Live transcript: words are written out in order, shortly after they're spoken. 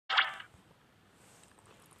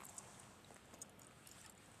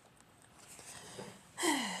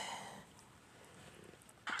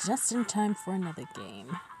Just in time for another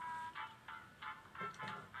game.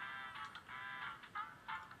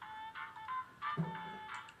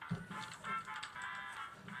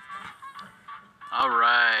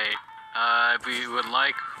 Alright. We would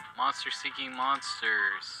like Monster Seeking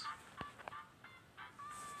Monsters.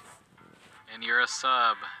 And you're a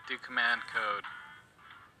sub. Do command code.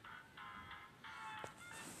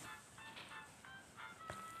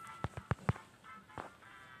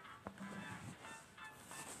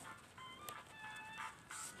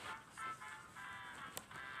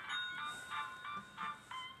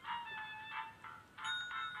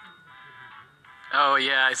 Oh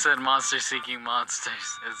yeah, I said Monster Seeking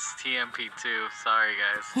Monsters. It's TMP2. Sorry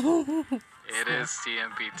guys. It is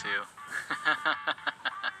TMP2.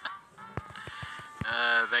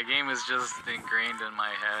 That game is just ingrained in my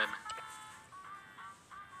head.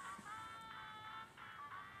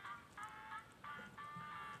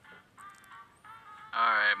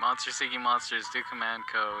 Alright, Monster Seeking Monsters, do command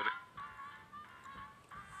code.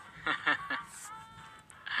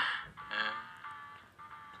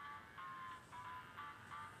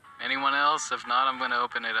 Anyone else? If not, I'm going to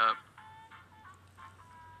open it up.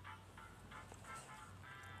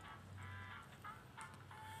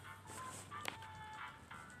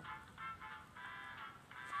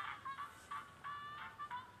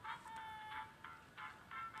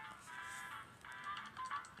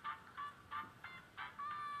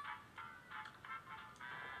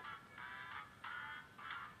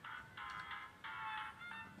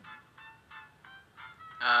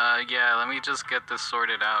 Yeah, let me just get this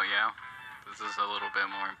sorted out, yeah? This is a little bit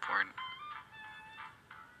more important.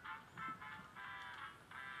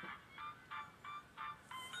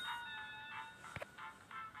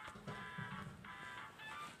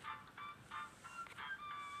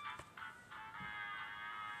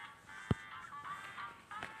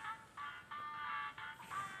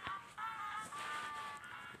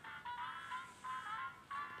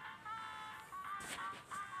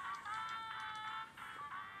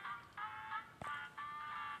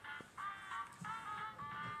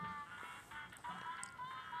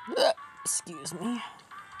 Excuse me.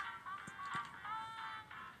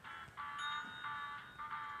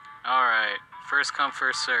 Alright, first come,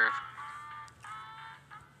 first serve.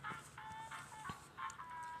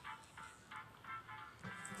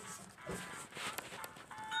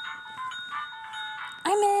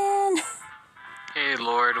 I'm in! Hey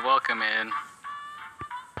Lord, welcome in.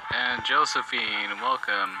 And Josephine,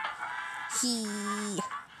 welcome. He.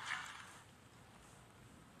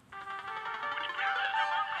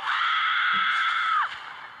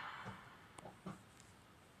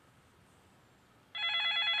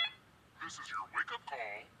 This is your wake-up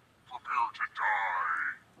call. Prepare to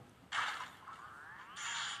die.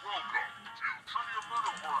 Welcome to Trivia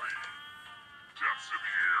Murder Party. Death's in the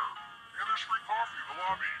air, and there's free coffee in the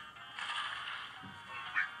lobby.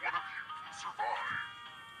 Only one of you will survive.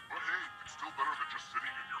 But hey, it's still better than just sitting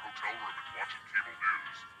in your hotel room and watching cable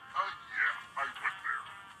news. Yeah, I went there.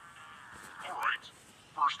 Alright,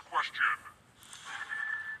 first question.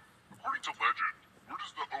 According to legend, where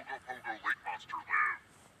does the Ogopogo Lake Monster live?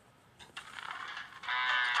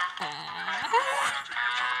 To answer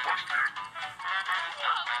the question.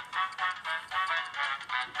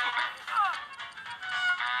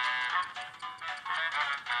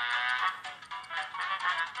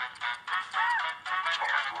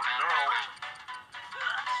 Time's running out.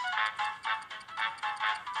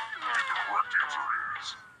 And the correct answer is...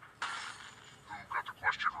 Who got the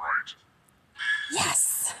question right?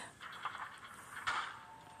 Yes!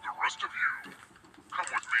 The rest of you, come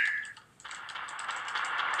with me.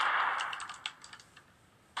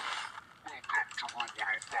 Welcome to room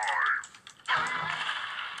 105.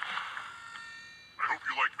 I hope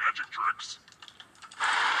you like magic tricks.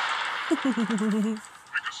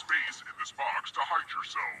 Make a space in this box to hide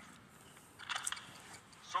yourself.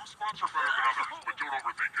 Some spots are better than others, but don't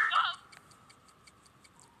overthink it.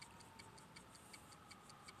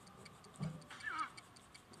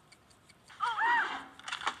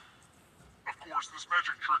 Of course, this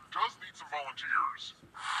magic trick does need some volunteers.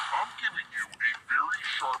 I'm giving you a very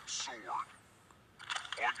sharp sword.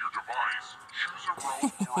 On your device, choose a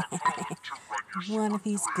route or a column to run your sword One of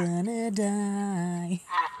these through. gonna die.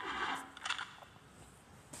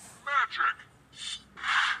 Magic!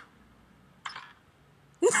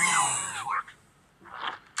 Trick.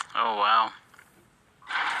 Oh wow.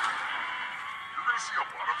 You're gonna see a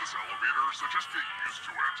lot of this elevator, so just get used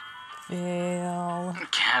to it. Fail.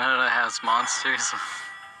 Canada has monsters.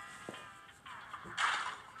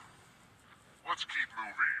 Let's keep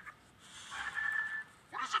moving.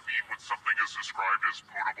 What does it mean when something is described as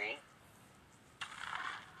potable?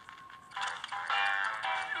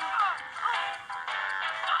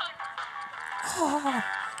 Oh,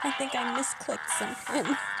 I think I misclicked something.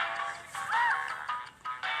 Time's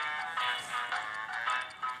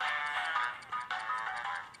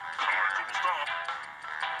almost up.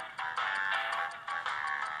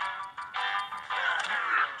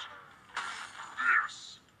 Picked this.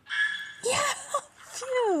 Yeah,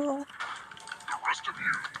 phew. The rest of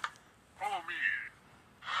you, follow me.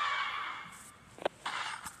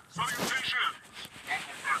 Salutations!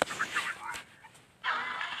 Welcome back to the killing room.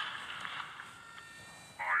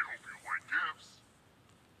 I hope you like gifts.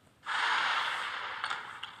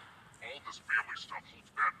 All this family stuff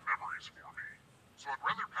holds bad memories for me, so I'd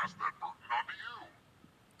rather pass that burden on to you.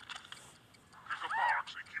 Pick a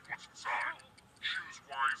box and keep what's inside. Choose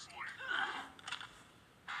wisely.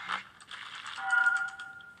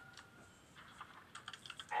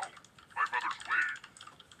 Oh, my mother's wig.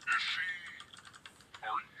 Is she...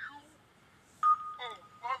 Are you? Oh,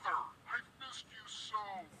 Mother, I've missed you so.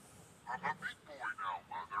 I'm a big boy now,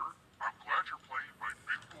 Mother. I'm glad you're playing my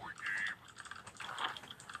big boy game.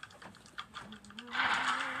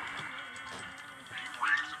 Being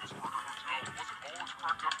raised in this murder hotel wasn't always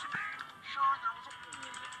cracked up to be. Sure, there was a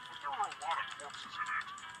pool, but there were a lot of corpses in it.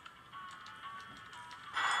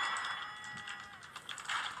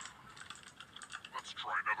 Let's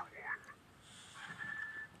try another one.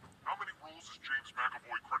 How many roles is James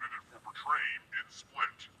McAvoy credited for portraying in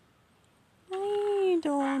Split? I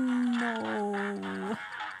don't know.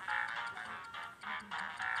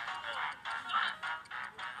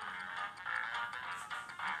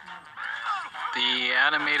 The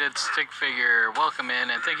animated stick figure, welcome in,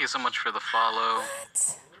 and thank you so much for the follow. What?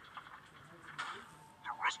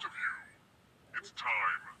 The rest of you, it's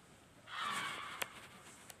time.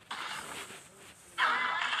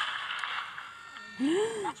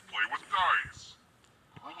 Let's play with dice.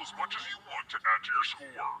 Roll as much as you want to add to your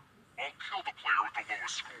score. I'll kill the player with the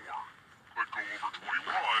lowest score. But go over 21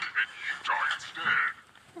 and you die instead.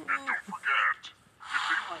 And don't forget, if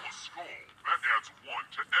they roll a skull, that adds 1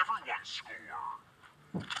 to everyone's score.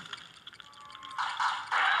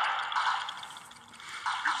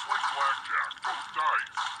 It's like blackjack, both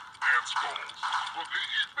dice and skulls. Well,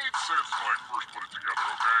 it made sense when I first put it together,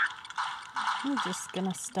 okay? I'm just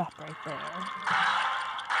gonna stop right there.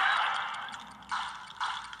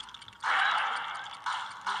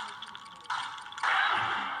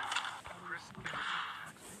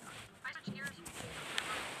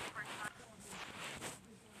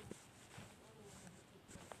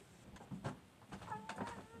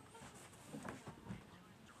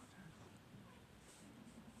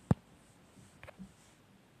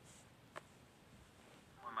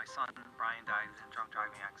 When my son Brian died in a drunk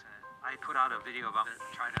driving accident, I put out a video about it,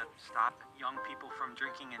 trying to stop young people from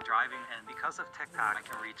drinking and driving. And because of TikTok, I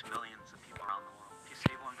can reach millions of people around the world. If you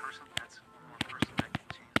save one person, that's one more person that can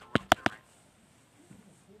change the world too, right?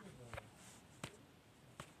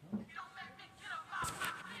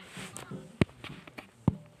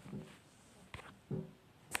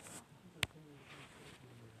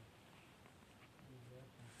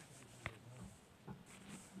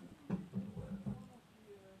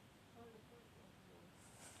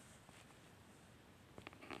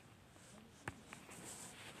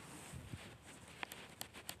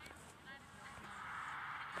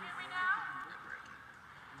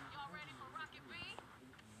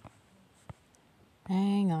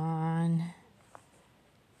 Hang on.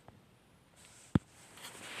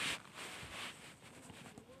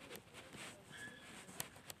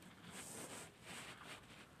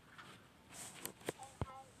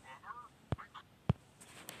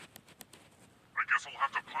 I guess I'll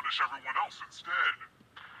have to punish everyone else instead.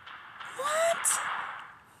 What?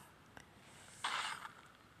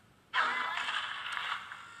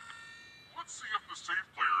 Let's see if the safe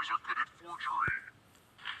players are good at forgery.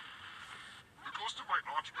 The ghost of my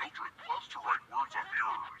Aunt Mildred loves to write words on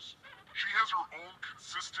mirrors. She has her own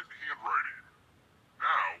consistent handwriting.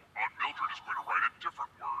 Now, Aunt Mildred is going to write a different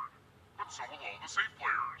word, but so will all the safe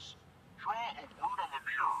players. Draw a word on the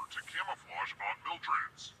mirror to camouflage Aunt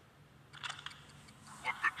Mildred's.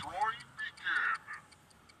 Let the drawing begin.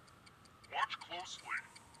 Watch closely.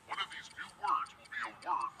 One of these new words will be a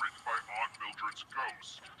word written by Aunt Mildred's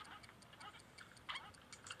ghost.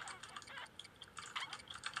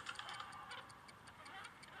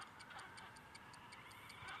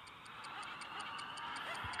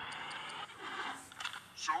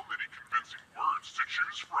 So many convincing words to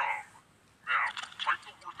choose from. Now, type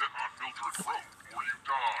the word that Aunt Mildred wrote, or you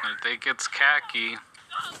die. I think it's khaki.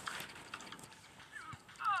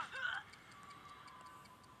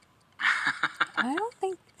 I don't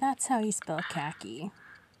think that's how you spell khaki.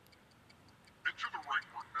 Enter the right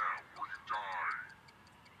word now, or you die.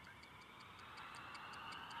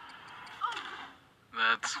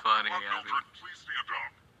 That's funny, Mildred, Abby. please stand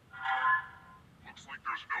up. Looks like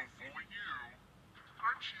there's no fooling you.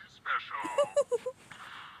 Aren't you special?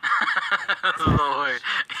 The way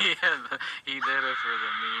he did it for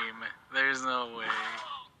the meme. There's no way.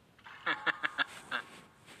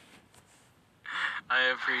 I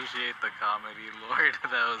appreciate the comedy, Lord.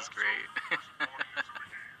 That was great.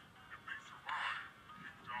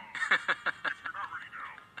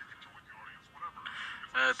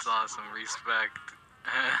 That's awesome. Respect.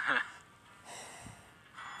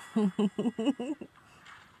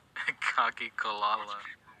 Cocky Kalala.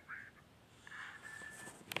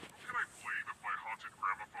 Who can I blame if my haunted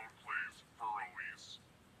gramophone plays for release?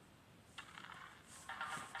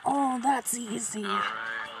 Oh, that's easy.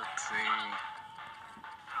 Alright, let's see.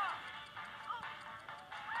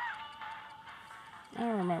 I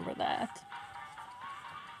remember that.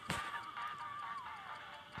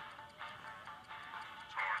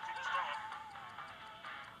 Time's almost up.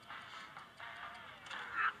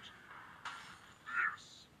 Picked this.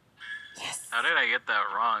 Yes. How did I get that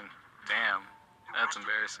wrong? Damn. That's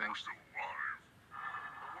embarrassing. We're still alive. I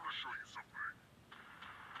want to show you something.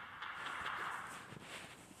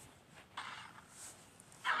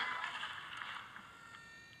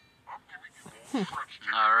 I'm giving you all scratch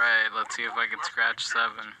tickets. Alright, let's see if I can scratch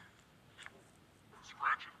 7.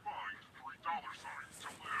 Scratch and find $3 to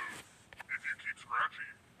live. If you keep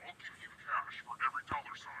scratching, I'll give you cash for every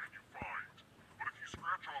 $sign you find. But if you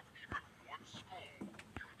scratch off even one skull,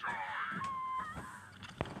 you die.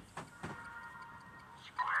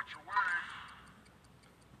 Scratch away.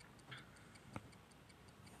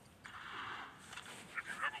 If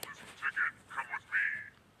you have a losing ticket, come with me.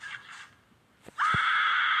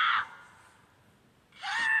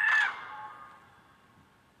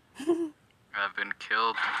 I've been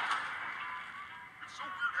killed. It's so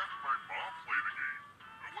weird having my mom play the game.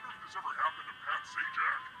 I wonder if this ever happened to Pat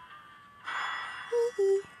Sajak.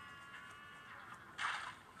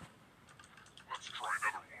 Let's try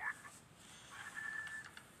another one.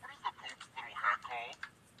 What is the Pope's little hat called?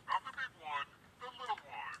 Not the big one, the little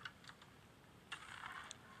one.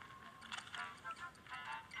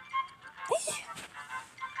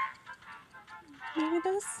 Maybe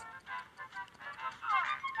this.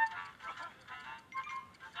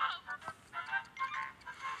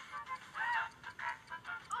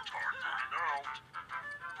 Time's running out.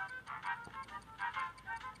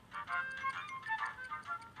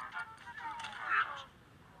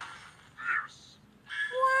 Picked this.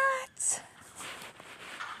 What?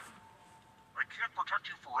 I can't protect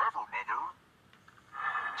you forever, Mother.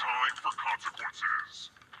 Time for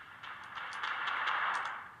consequences.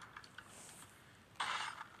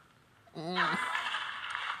 The little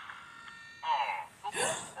part of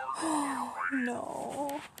letter writing.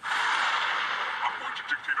 No. I'm going to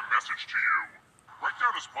dictate a message to you. Write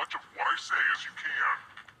down as much of what I say as you can.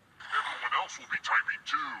 Everyone else will be typing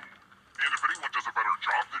too. And if anyone does a better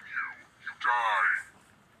job than you, you die.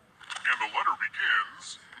 And the letter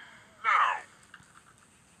begins now.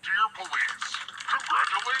 Dear police,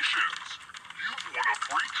 congratulations! You've won a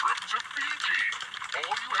free trip to Fiji.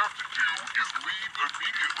 All you have to do is leave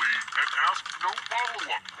immediately and ask no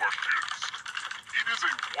follow-up questions. It is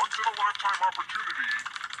a once-in-a-lifetime opportunity.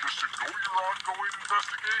 Just ignore your ongoing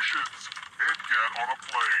investigations and get on a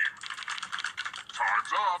plane.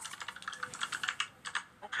 Time's up.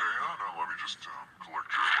 Okay, now let me just collect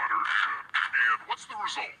your letters. And what's the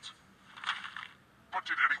result? But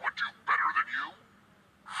did anyone do better than you?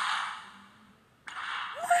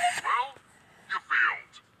 Well, you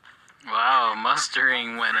failed. Wow,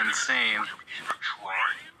 mustering went insane. Were you even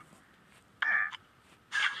trying?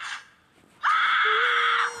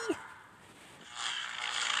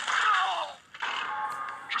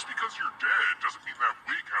 Just because you're dead doesn't mean that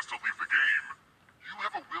wig has to leave the game. You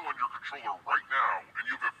have a wheel on your controller right now, and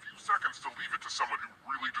you have a few seconds to leave it to someone who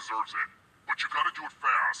really deserves it. But you gotta do it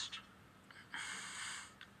fast.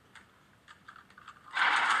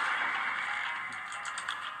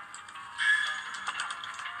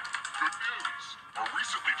 Good news. A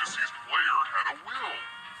recently deceased player had a will.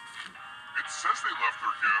 It says they left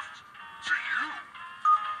their gift to you.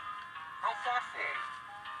 How thoughtful.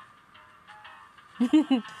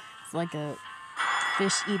 It's like a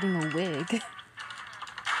fish eating a wig.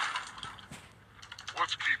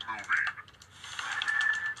 Let's keep moving.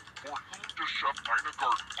 For whom does Chef Ina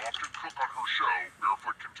Garten often cook on her show,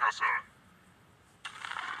 Barefoot Contessa?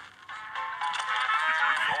 If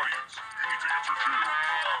you're in the audience, you need to answer too.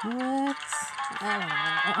 What? I don't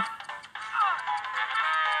know.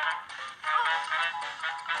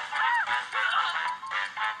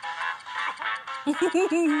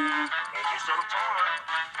 Almost out of time.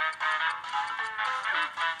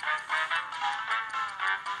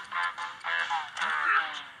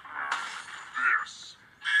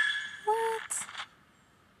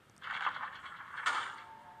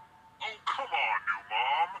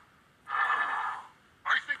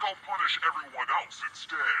 finish everyone else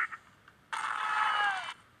instead.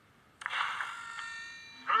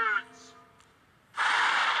 Heads!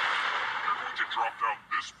 You're going to drop down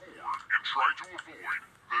this board and try to avoid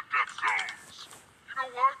the death zones. You know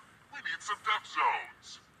what? We need some death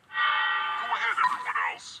zones. Go ahead, everyone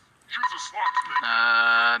else. Choose a slot to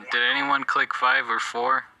make Did anyone click 5 or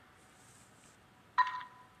 4?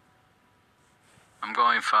 I'm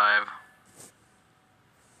going 5.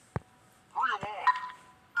 Hurry along.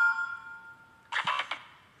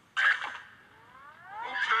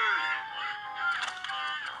 Okay.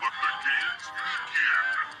 Let the games begin.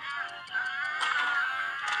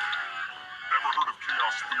 Ever heard of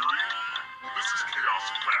chaos theory? Well, this is chaos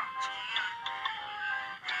fact.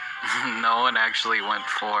 No one actually went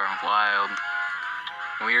 4. Wild.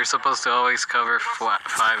 We are supposed to always cover 5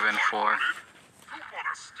 and 4. Who want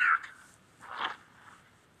a stick?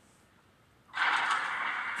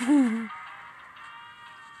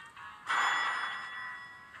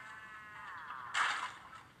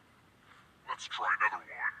 Let's try another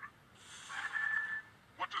one.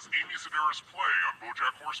 What does Amy Sedaris play on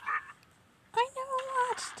BoJack Horseman? I never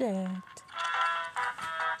watched it.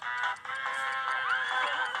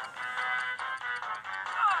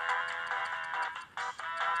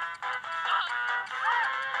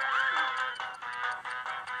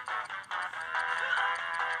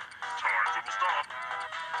 Time's almost up.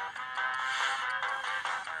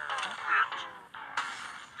 Who picked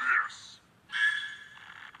this?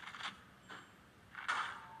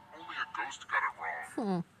 Only a ghost got it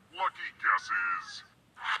wrong. Lucky guesses.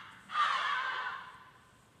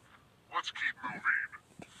 Let's keep moving.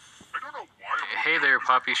 I don't know why I'm Hey there,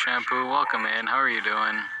 Poppy Shampoo. Welcome in. How are you doing?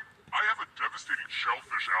 I have a devastating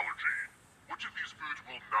shellfish allergy. Which of these foods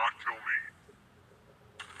will not kill me?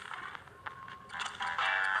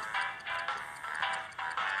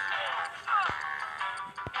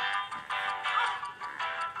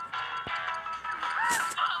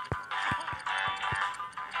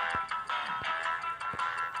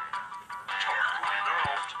 Time running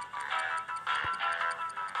out.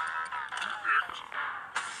 Who picked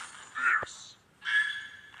this?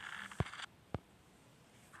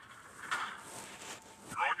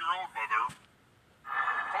 You're on your own, Mother.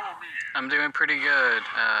 Follow me. I'm doing pretty good.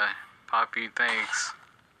 Poppy, thanks.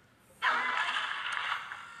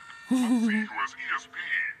 Let's see who has ESP.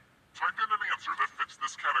 Type in an answer that fits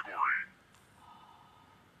this category.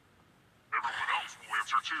 Everyone else will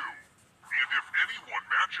answer too. And if anyone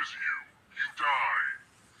matches you, you die.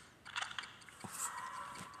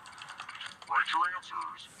 Write your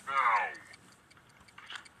answers now.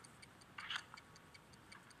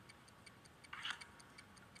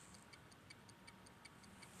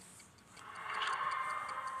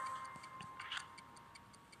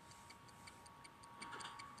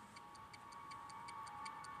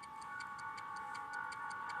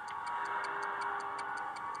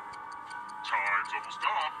 Time's almost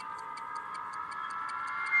up.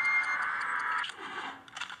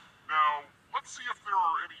 Now, let's see if there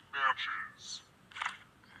are any matches.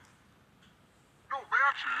 No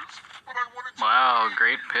matches, but I wanted to... Wow,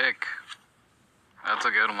 great pick. That's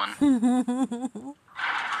a good one.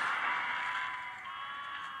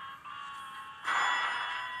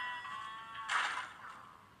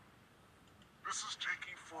 This is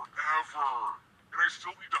taking forever, and I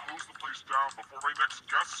still need to hose the place down before my next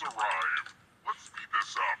guests arrive. Let's speed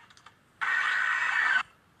this up.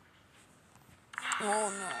 Oh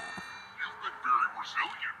no. You've been very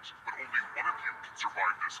resilient, but only one of you can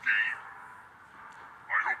survive this game.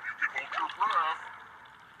 I hope you can hold your breath.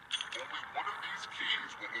 Only one of these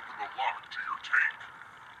keys will open the lock to your tank.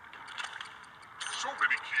 So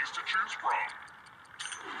many keys to choose from.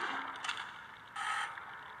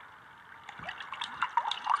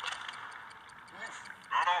 Oof,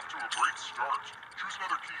 not off to a great start. Choose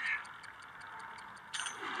another key.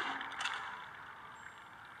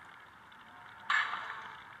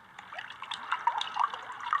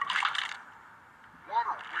 What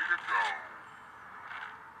a way to go.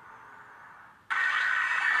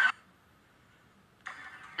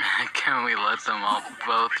 Can we let them all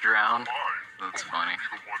both drown? That's funny.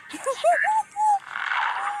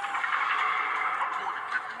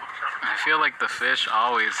 I feel like the fish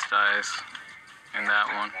always dies in that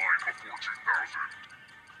one.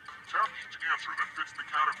 Tap each answer that fits the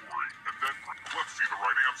category, and then let's see the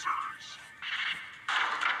right answers.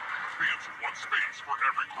 Advance 1 space for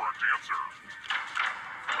every correct answer.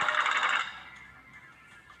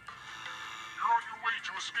 You're on your way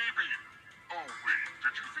to escaping. Oh wait,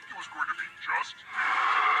 did you think it was going to be just you?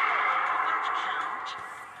 That's cute.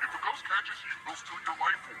 If a ghost catches you, they'll steal your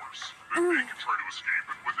life force. Then they can try to escape,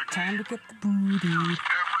 and when they Time to leave, get the booty. here's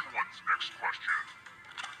everyone's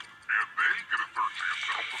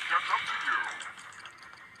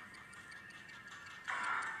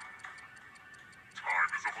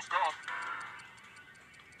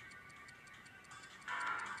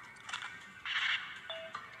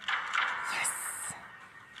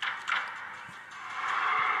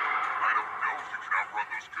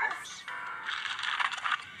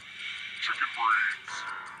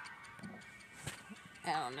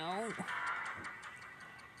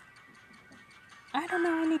I don't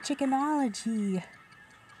know any chickenology.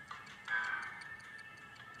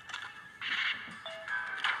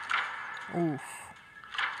 Oof.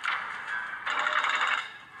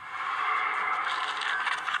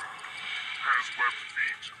 Has webbed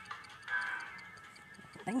feet.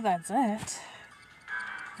 I think that's it.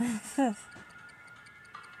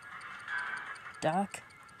 Duck.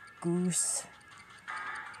 Goose.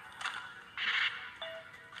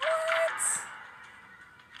 What?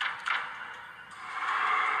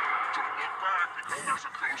 Don't look back because there's a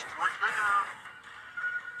ghost right there.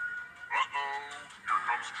 Uh-oh, here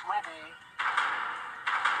comes trouble.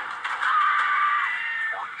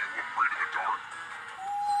 Are you afraid of the dark?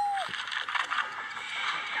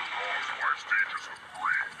 Cooler Raw's 5 stages of 3.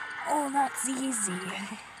 Oh, that's easy.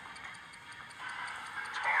 Time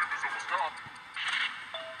is almost up.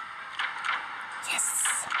 Yes.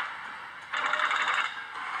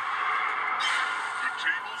 The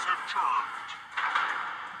tables have turned.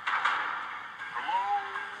 Hello,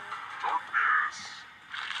 darkness.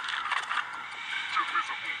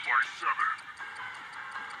 Divisible by 7.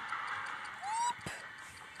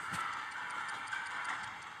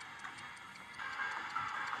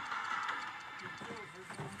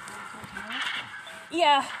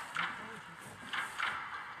 Yeah.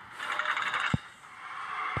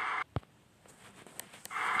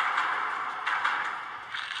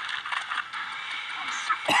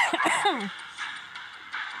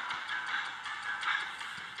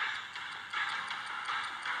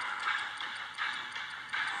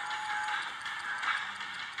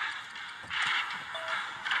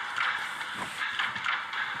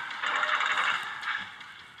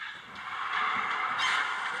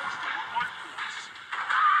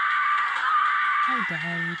 I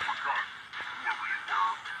died. Forgot whoever you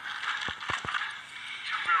were.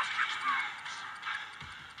 Gymnastics moves.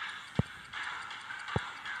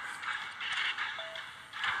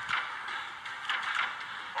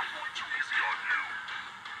 I'm going too easy on you.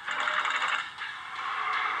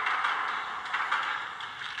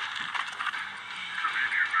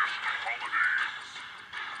 Canadian national holidays.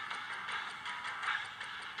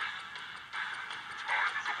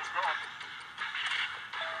 Time is almost up.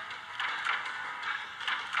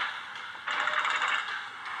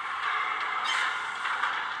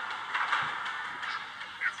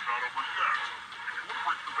 It's not over yet. If you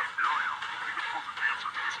want to break through that barrier, you'll need a perfect answer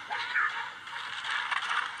to this question.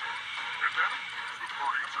 And that is the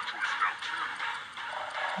third answer choice now, too.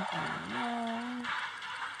 No.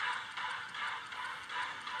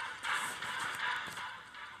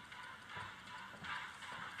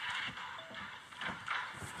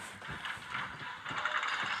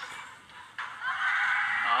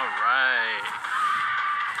 All right.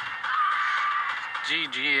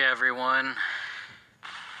 GG, everyone.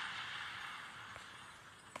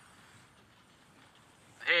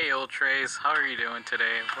 Hey, old Trace. How are you doing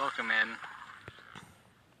today? Welcome in.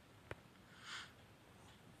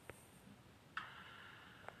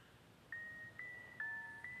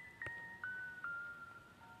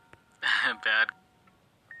 Bad.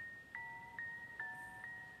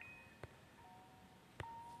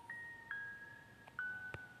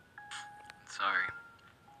 Sorry.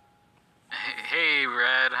 Hey,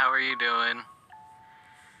 Red. How are you doing?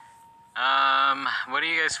 What do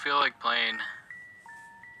you guys feel like playing?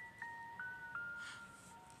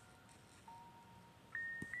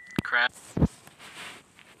 Crap.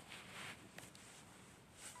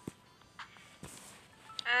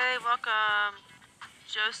 Hey, welcome,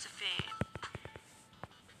 Josephine.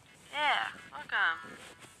 Yeah, welcome.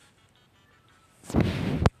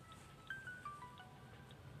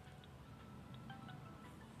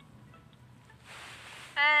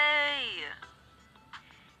 Hey!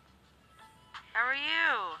 How are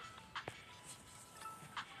you?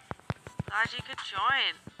 Glad you could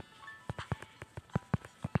join.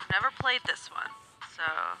 We've never played this one, so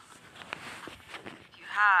if you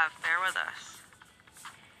have, bear with us.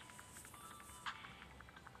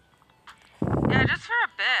 Yeah, just for a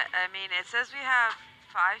bit. I mean, it says we have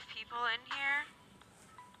 5 people in here,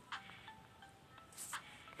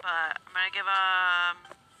 but I'm gonna give them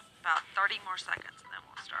about 30 more seconds and then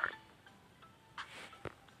we'll start.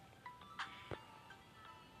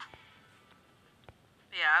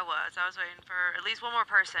 Yeah, I was waiting for at least one more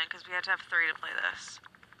person because we had to have 3 to play this.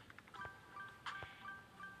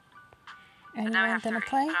 But now we Anyone have gonna 3.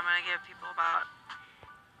 play? But I'm gonna give people about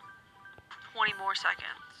 20 more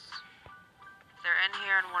seconds if they're in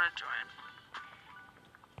here and want to join.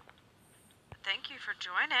 Thank you for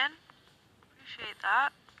joining. Appreciate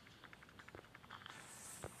that.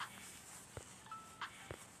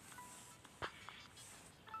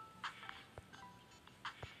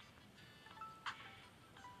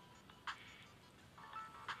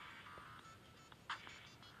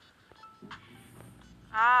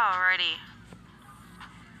 Alrighty.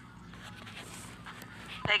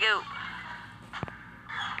 They go.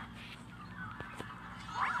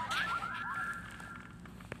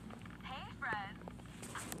 Hey friends,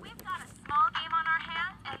 we've got a small game on our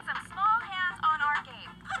hands and some small hands on our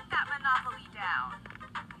game. Put that Monopoly down.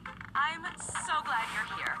 I'm so glad you're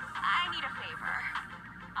here. I need a favor.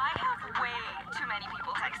 I have way too many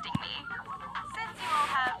people texting me. Since you all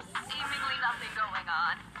have seemingly nothing going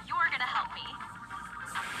on, you're gonna help me.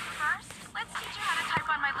 First, let's teach you how to type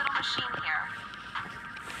on my little machine here.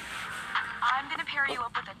 I'm gonna pair you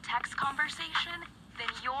up with a text conversation, then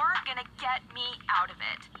you're gonna get me out of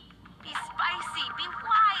it. Be spicy, be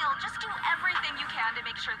wild, just do everything you can to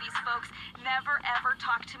make sure these folks never ever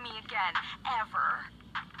talk to me again, ever.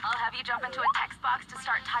 I'll have you jump into a text box to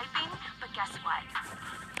start typing, but guess what?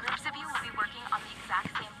 Groups of you will be working on the exact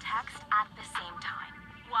same text at the same time.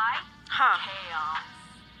 Why? Huh. Chaos.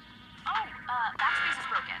 Oh, backspace is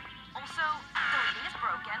broken. Also, deleting is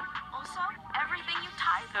broken. Also, everything you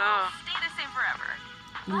type will Ugh. stay the same forever.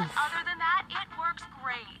 But other than that, it works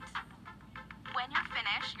great. When you're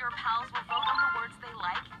finished, your pals will vote on the words they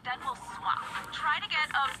like, then we'll swap. Try to get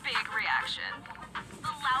a big reaction. The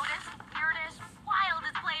loudest, weirdest,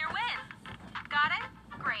 wildest player wins. Got it?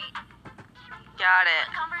 Great. Got it.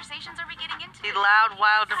 What conversations are we getting into? Be loud,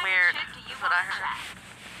 wild, and What kind of weird. shit do you That's what I want to heard. chat?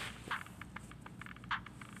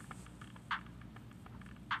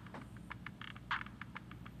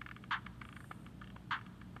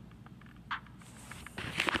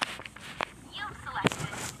 You've selected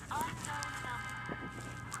unknown number.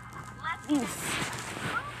 Let's get into it.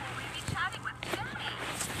 Who will we be chatting with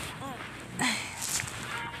today?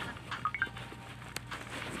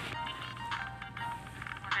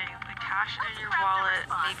 Warning, the cash in Let's your craft a wallet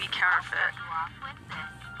response. may be I'll counterfeit. start you off with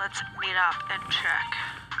this. Let's meet up and check.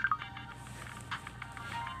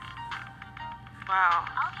 Wow.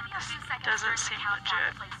 I'll give you a few seconds Doesn't to seem count down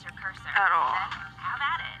legit to place your cursor. at all. Then have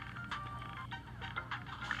at it.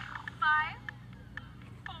 5,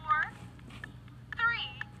 4,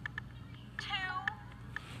 3, 2,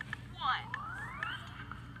 1.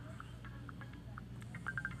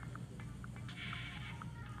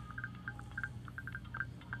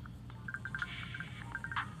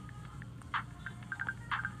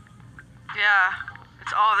 Yeah,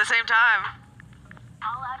 it's all at the same time.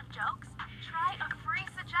 All out of jokes? Try a free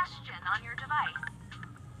suggestion on your device.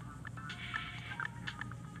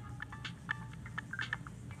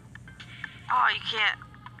 Oh, you can't.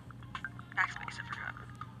 Backspace, I forgot.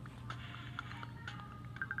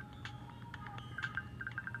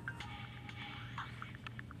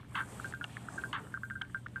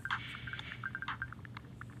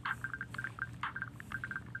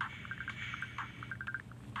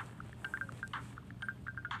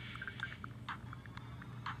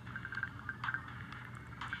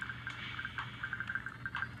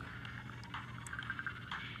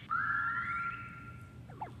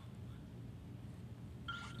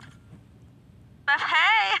 But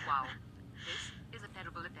hey! Wow. This is a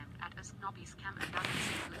terrible attempt at a snobby scam and doesn't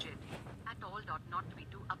seem legit. At all. Not to be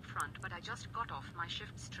too upfront, but I just got off my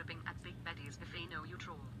shift stripping at Big Betty's if I know you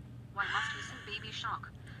troll. Why must we sing Baby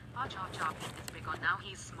Shark? Our Jar Pete is big on now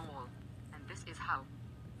he's small. And this is how.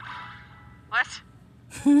 What?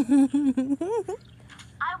 I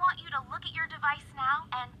want you to look at your device now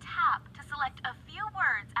and tap to select a few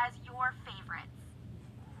words as your favorites.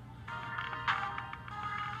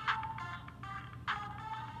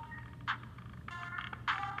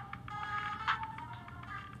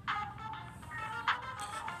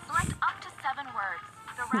 Select up to 7 words.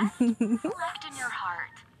 The rest, select in your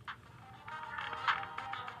heart.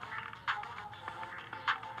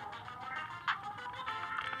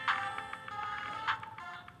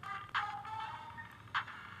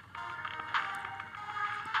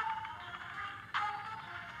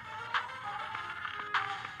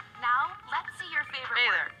 Now, let's see your favorite Hey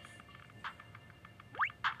there. words.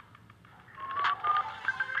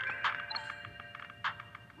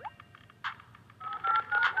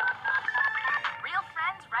 Real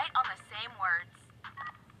friends write on the same words.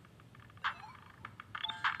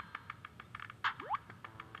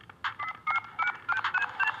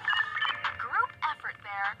 Group effort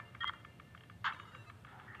there.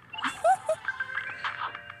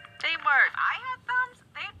 Teamwork. I had thumbs,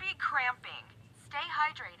 they'd be cramping. Stay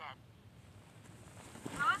hydrated.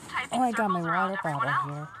 Who's typing Oh, I got my circles around water everyone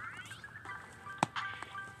bottle else? here.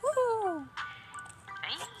 Woohoo!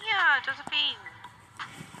 Yeah, Josephine.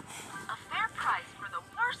 A fair price for the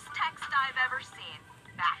worst text I've ever seen.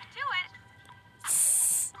 Back to it.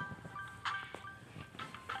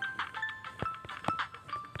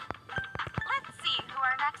 Let's see who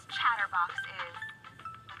our next chatterbox is.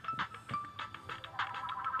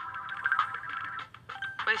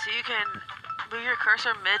 you can move your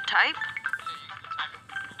cursor mid-type?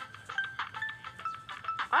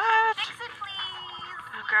 What? Fix it,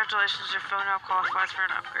 please. Congratulations, your phone now qualifies for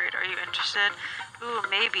an upgrade. Are you interested? Ooh,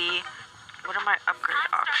 maybe. What are my upgrade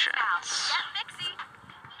Time starts now. options? Get fixy.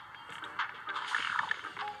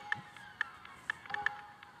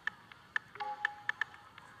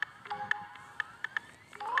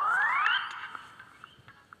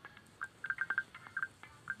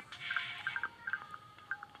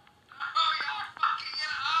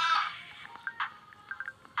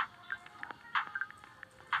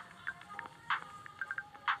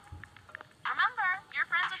 Remember, you're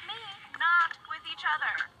friends with me, not with each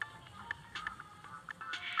other.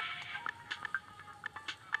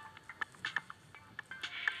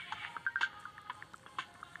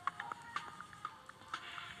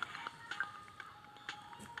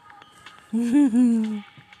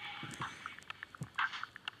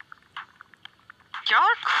 Y'all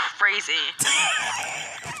are crazy.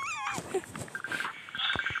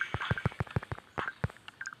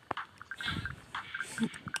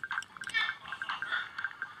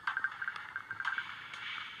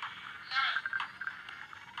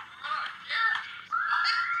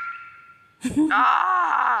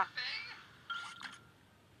 Ah!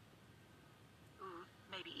 Ooh,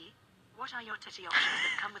 maybe. What are your titty options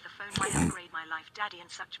that come with the phone? Why upgrade my life, daddy, and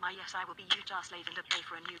such? My yes, I will be Utah slave and pay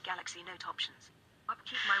for a new Galaxy Note options.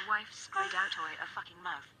 Upkeep my wife's sprayed out toy a fucking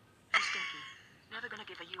mouth. You stinky. Never gonna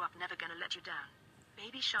give you up, never gonna let you down.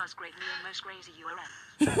 Baby Shah's great me and most crazy URL.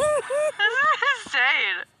 This is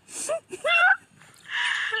insane.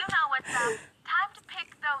 You know what's up. Time to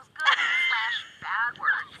pick those good / bad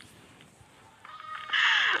words.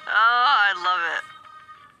 Oh, I love it.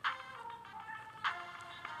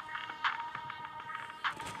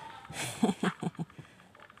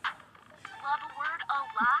 Love a word a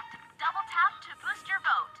lot? Double tap to boost your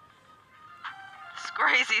vote.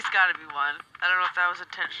 Scrazy's gotta be one. I don't know if that was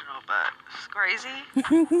intentional, but Scrazy?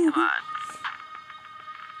 Come on.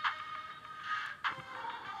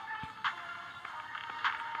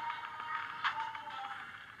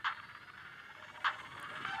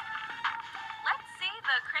 Let's see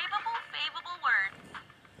the craveable, favorable words.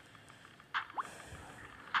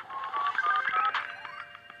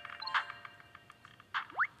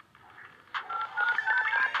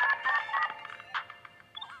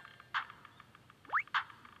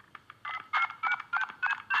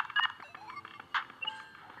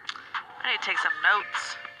 I need to take some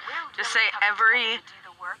notes. We'll Just really say have to every do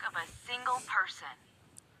the work of a single person.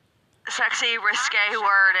 sexy, risque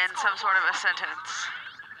word in some sort of a sentence.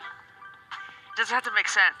 Doesn't have to make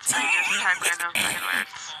sense. You just type random fucking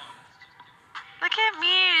words. Look at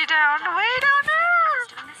me down way down there.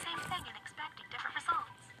 Just doing the same thing and expecting different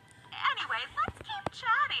results. Anyway, let's keep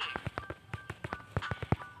chatting.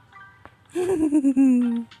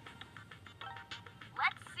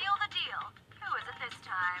 Let's seal the deal. Who is it this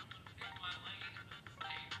time?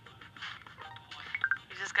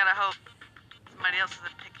 You just gotta hope somebody else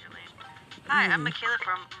doesn't pick your lane. Hi, I'm Michaela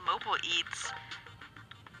from Mobile Eats.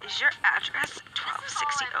 Is your address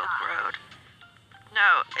 1260 Oak Road?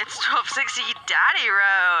 No, it's 1260 Daddy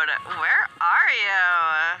Road. Where are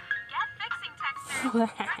you? Get fixing, Texter. Your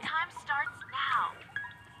time starts now.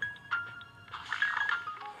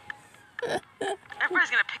 Everybody's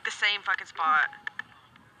gonna pick the same fucking spot.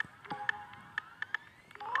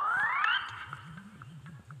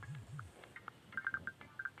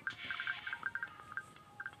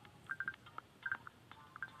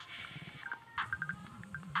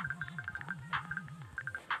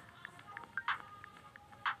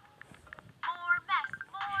 More mess,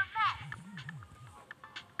 more mess.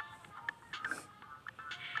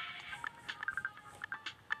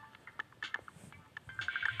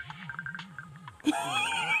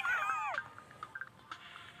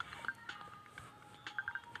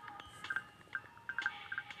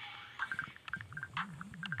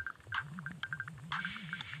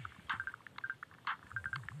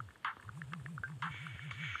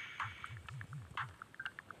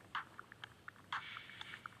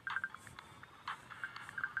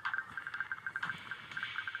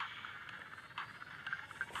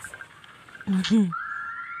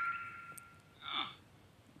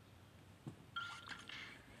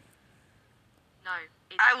 No,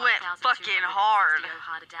 it's I went 1,260 fucking hard.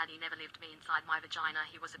 harder. Daddy never lived me inside my vagina.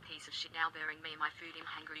 He was a piece of shit now bearing me my food in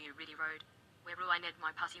hungry you really road. Where I need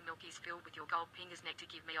my pussy milk is filled with your gold pinger's neck to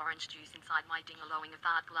give me orange juice inside my ding-a-lowing of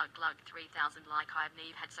that glug glug 3,000 like I've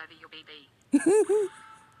never had over your BB.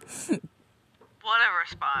 What a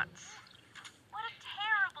response. What a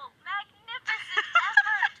terrible, magnificent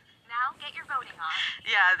effort. Now get your voting on.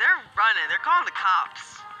 Yeah, they're running. They're calling the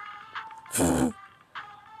cops. Pick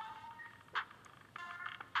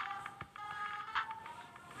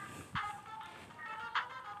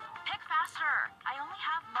faster. I only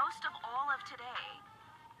have most of all of today.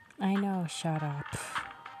 I know, shut up.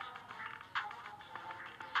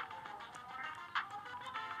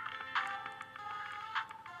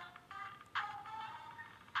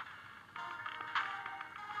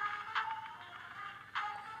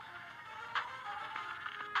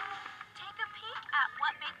 Take a peek at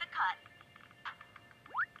what made the cut.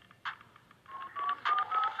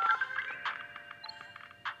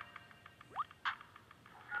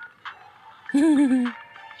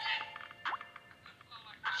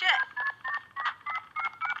 Shit.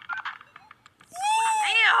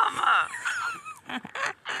 Damn! I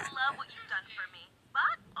love what you've done for me,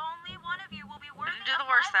 but only one of you will be worthy Didn't do the of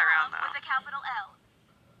worst my that round, love though. with a capital L.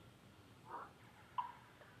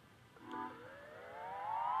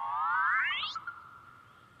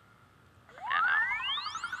 Yeah, no.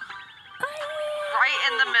 Right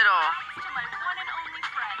in the middle. To my one and only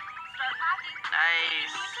friend. Start packing.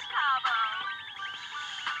 Nice. Meet to Cabo.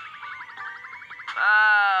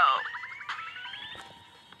 Oh.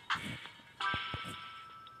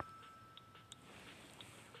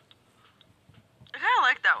 I kind of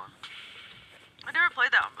like that one. I never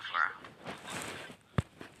played that one before.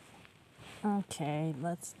 Okay,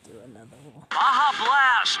 let's do another one. Baja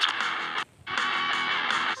Blast!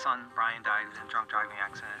 My son Brian died in a drunk driving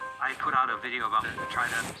accident. I put out a video about it to try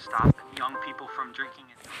to stop young people from drinking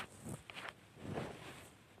and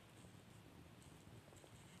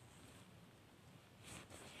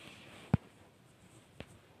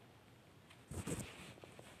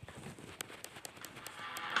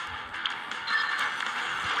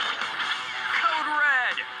Code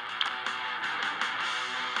Red!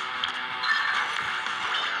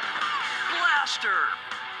 Blaster!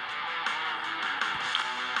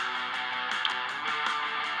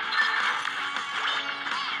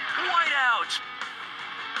 Whiteout!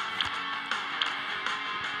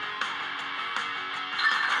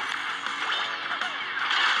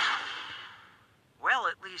 Well,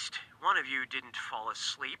 at least one of you didn't fall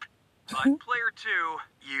asleep. But player 2,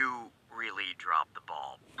 you really dropped the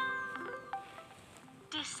ball.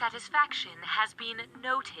 Dissatisfaction has been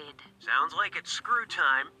noted. Sounds like it's screw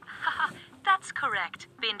time. Haha, that's correct,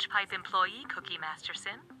 Binge Pipe employee Cookie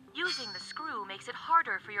Masterson. Using the screw makes it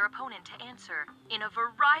harder for your opponent to answer in a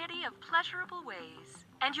variety of pleasurable ways.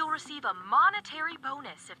 And you'll receive a monetary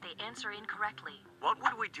bonus if they answer incorrectly. What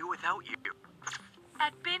would we do without you?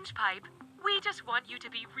 At Binge Pipe, we just want you to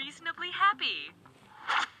be reasonably happy.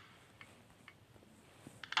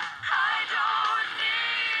 I don't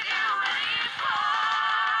need you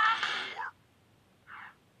anymore.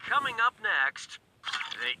 Coming up next,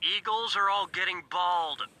 the Eagles are all getting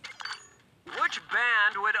bald. Which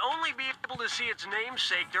band would only be able to see its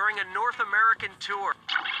namesake during a North American tour?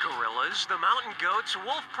 Gorillaz, the Mountain Goats,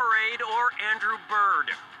 Wolf Parade, or Andrew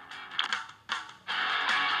Bird?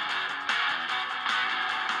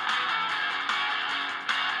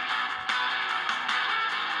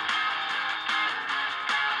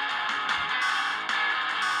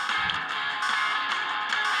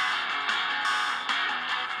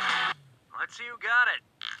 Let's see who got it.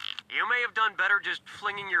 You may have done better just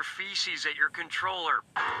flinging your feces at your controller.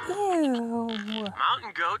 Ew.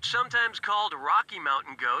 Mountain goats, sometimes called Rocky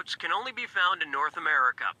Mountain goats, can only be found in North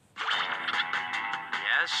America.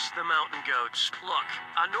 Yes, the mountain goats. Look,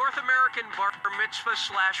 a North American bar mitzvah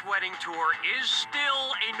 / wedding tour is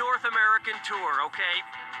still a North American tour, okay?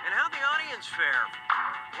 And how'd the audience fare?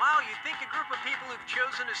 Wow, you'd think a group of people who've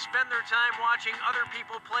chosen to spend their time watching other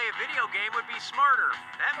people play a video game would be smarter.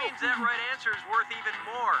 That means that right answer is worth even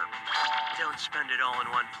more. Don't spend it all in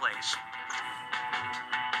one place.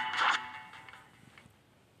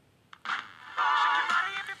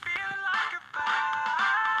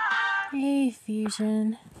 Hey,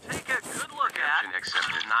 Fusion. Take a good look at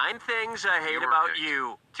Accepted. 9 things I hate You were about picked.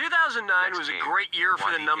 you. 2009 was a Game. great year for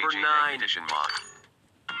the number 9. Edition mod.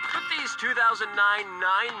 Put these 2009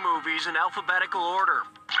 9 movies in alphabetical order.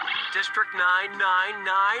 District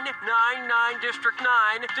 99999, District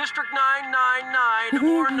 9, District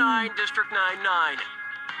 999, or 9 District 99.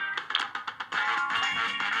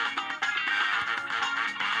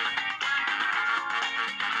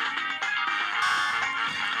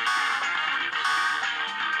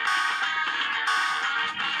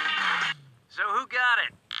 So who got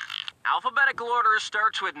it? Alphabetical order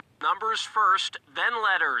starts with numbers first, then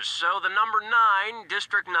letters. So the number 9,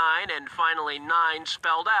 District 9, and finally 9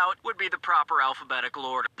 spelled out would be the proper alphabetical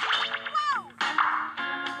order.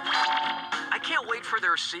 I can't wait for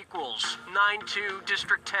their sequels. 9-2,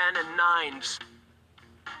 District 10, and 9s.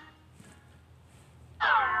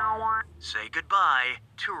 Say goodbye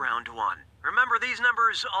to round 1. Remember, these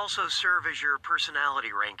numbers also serve as your personality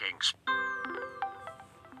rankings.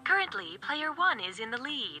 Currently, player 1 is in the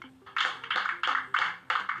lead.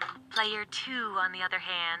 Player 2, on the other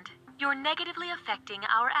hand, you're negatively affecting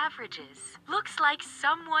our averages. Looks like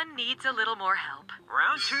someone needs a little more help.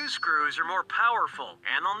 Round 2 screws are more powerful,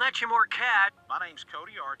 and they'll net you more cat. My name's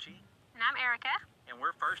Cody Archie, And I'm Erica. and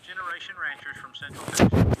we're first-generation ranchers from Central Texas.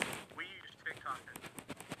 We use TikTok.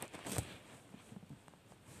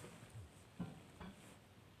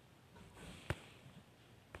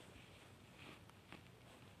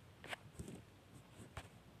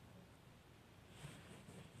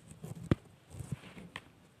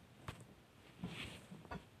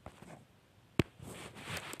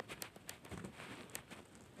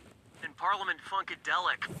 In Parliament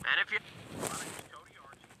Funkadelic, and if you... My name's Cody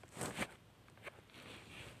Archie.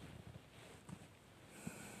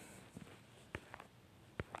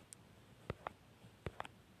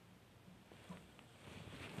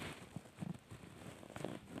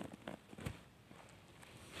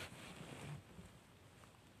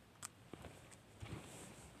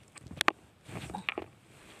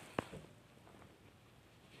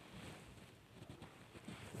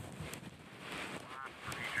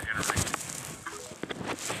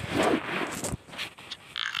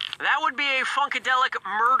 That would be a Funkadelic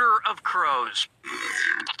murder of crows.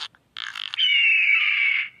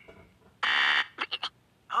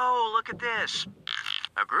 Oh, look at this.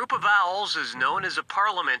 A group of owls is known as a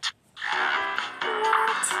parliament.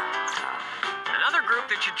 Another group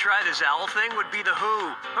that should try this owl thing would be the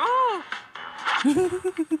Who. Who?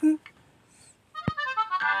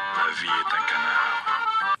 La vie est un canard.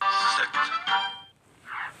 7.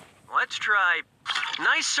 Let's try.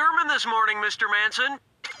 Nice sermon this morning, Mr. Manson.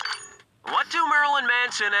 What do Marilyn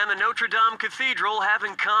Manson and the Notre Dame Cathedral have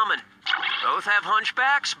in common? Both have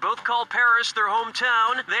hunchbacks, both call Paris their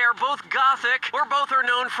hometown, they are both gothic, or both are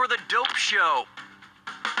known for the dope show.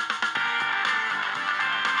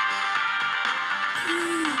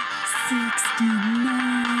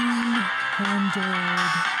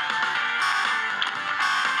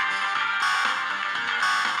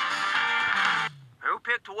 Who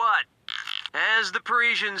picked what? As the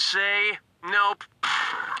Parisians say, nope.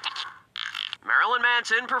 Marilyn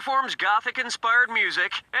Manson performs Gothic-inspired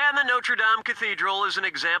music, and the Notre Dame Cathedral is an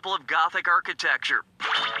example of Gothic architecture.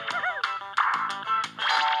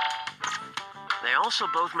 They also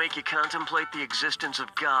both make you contemplate the existence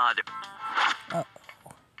of God. Twas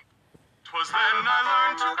then I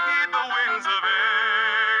learned to heed the winds of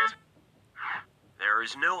age. There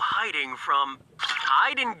is no hiding from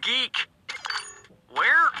hide and geek.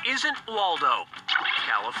 Where isn't Waldo?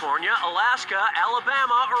 California, Alaska,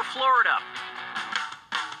 Alabama, or Florida?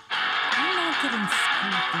 I'm not getting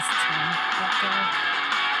screwed this time, Bucko.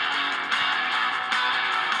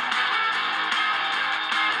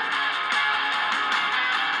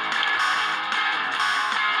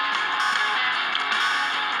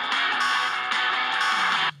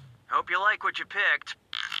 Hope you like what you picked.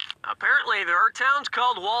 Apparently, there are towns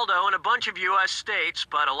called Waldo in a bunch of U.S. states,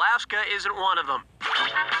 but Alaska isn't one of them.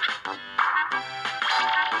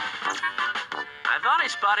 I thought I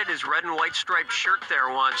spotted his red and white striped shirt there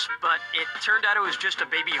once, but it turned out it was just a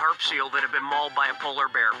baby harp seal that had been mauled by a polar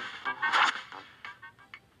bear.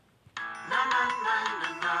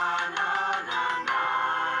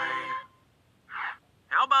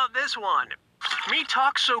 How about this one? Me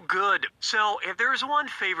talk so good. So, if there's one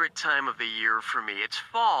favorite time of the year for me, it's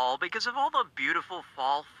fall because of all the beautiful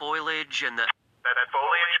fall foliage and the... That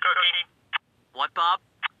foliage, Cookie? What, Bob?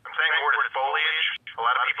 I'm saying the word foliage. A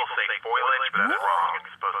lot of people say foliage, but that's wrong.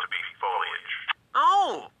 It's supposed to be foliage.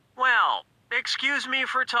 Oh, well, excuse me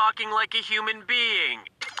for talking like a human being.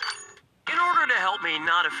 In order to help me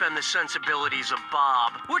not offend the sensibilities of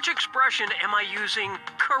Bob, which expression am I using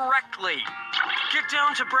correctly? Get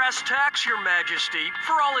down to brass tacks, Your Majesty.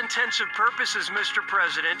 For all intensive purposes, Mr.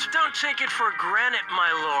 President, don't take it for granted,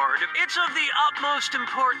 my lord. It's of the utmost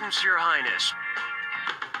importance, Your Highness.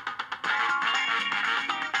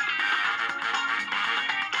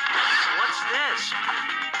 What's this?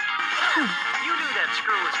 You knew that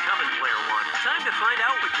screw was coming, Player One. Time to find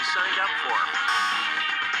out what you signed up for.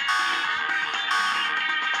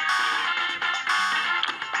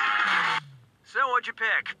 So, what'd you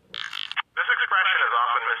pick? This expression is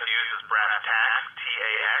often misused as brass tacks,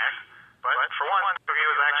 T-A-X, but for one, Cookie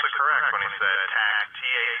was actually correct when he said tack,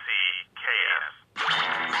 T-A-C-K-S.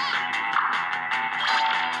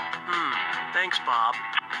 Thanks, Bob.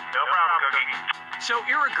 No problem, Cookie. So,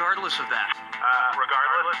 irregardless of that,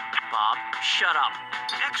 Regardless, Bob, shut up.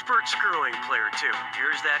 expert screwing, player 2.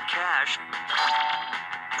 Here's that cash.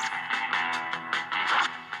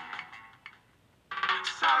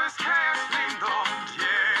 ¿Sabes qué es lindo?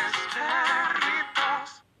 Yes,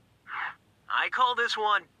 perritos. I call this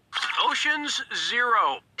one Ocean's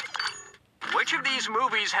Zero. Which of these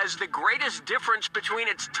movies has the greatest difference between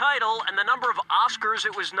its title and the number of Oscars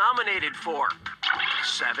it was nominated for?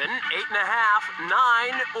 7, 8.5,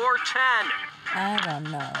 9, or 10? I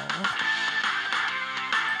don't know.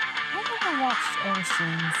 I never watched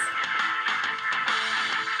Oceans.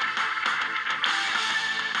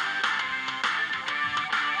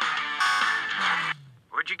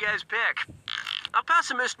 What'd you guys pick? A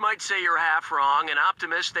pessimist might say you're half wrong, an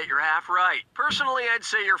optimist that you're half right. Personally, I'd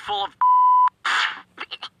say you're full of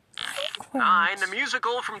 9, the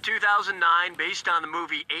musical from 2009, based on the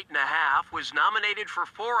movie 8.5, was nominated for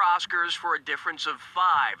 4 Oscars for a difference of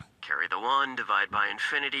 5. Carry the 1, divide by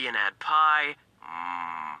infinity, and add pi.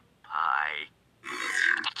 Pi.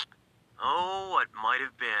 Oh, what might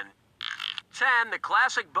have been. 10, the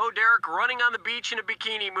classic Bo Derek running on the beach in a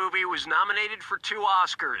bikini movie was nominated for 2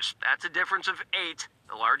 Oscars. That's a difference of 8,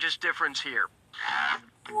 the largest difference here.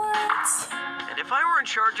 What? And if I were in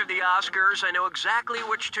charge of the Oscars, I know exactly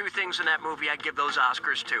which 2 things in that movie I'd give those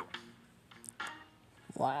Oscars to.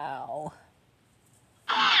 Wow.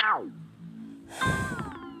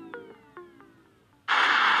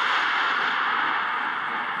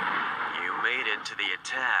 You made it to the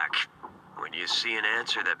attack. When you see an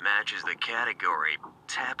answer that matches the category,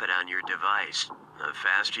 tap it on your device. The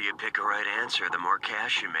faster you pick a right answer, the more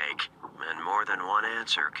cash you make. And more than one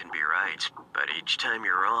answer can be right. But each time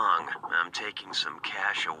you're wrong, I'm taking some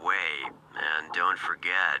cash away. And don't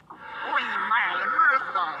forget,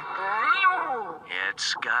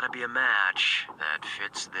 it's gotta be a match that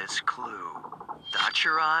fits this clue. Dot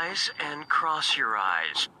your I's and cross your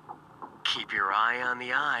I's. Keep your eye on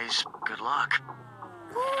the eyes. Good luck.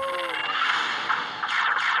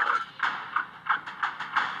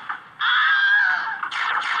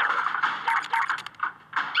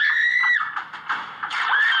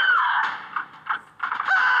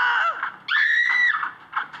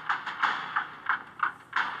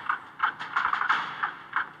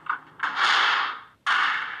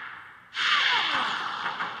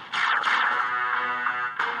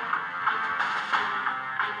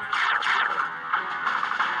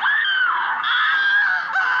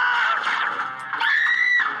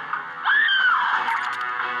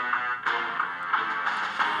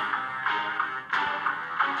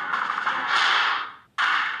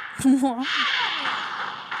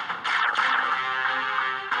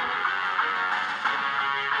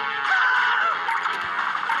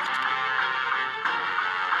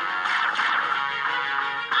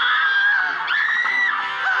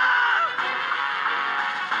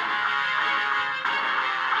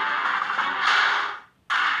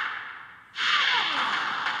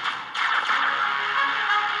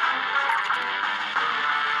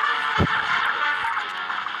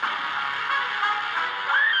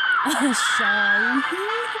 Shy.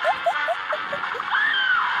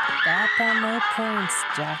 That got no points,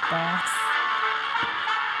 Jackbox.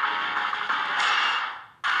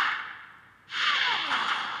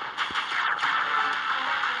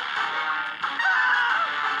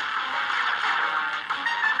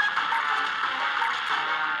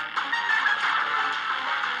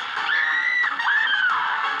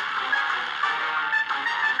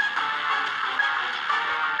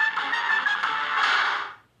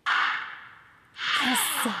 Yes.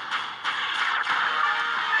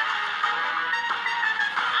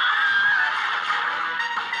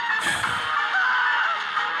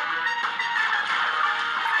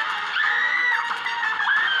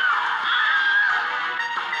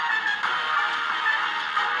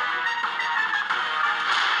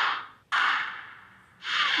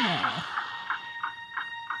 Aw.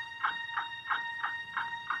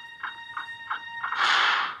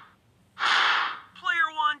 Player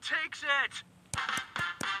 1 takes it.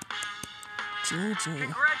 GG.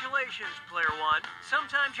 Congratulations, player 1.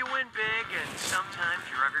 Sometimes you win big, and sometimes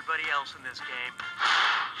you're everybody else in this game.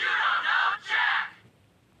 You don't know Jack!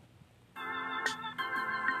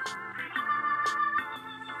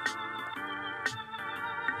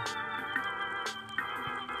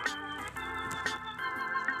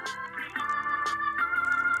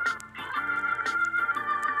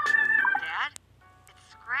 Dad? It's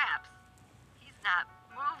Scraps. He's not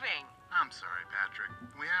moving. I'm sorry, Patrick.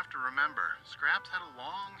 We have to remember, Scraps had a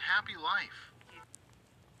long, happy life.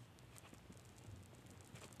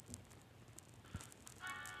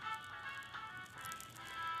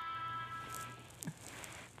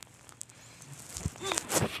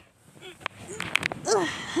 Ugh.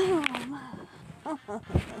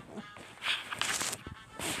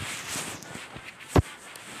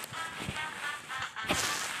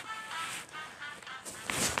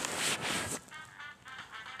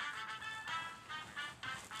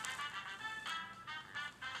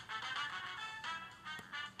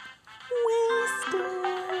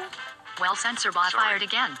 Well, sensor bot Sorry, fired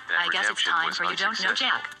again. that I guess it's redemption time was for You Don't Know unsuccessful.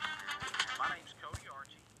 Jack. My name's Cody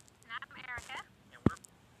Archie, And I'm Erica. and we're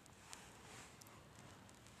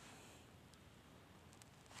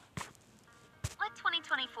Let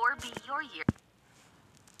 2024 be your year.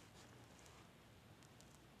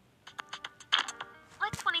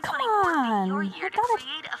 Let 2024 be your on, year I to gotta-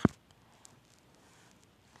 create a.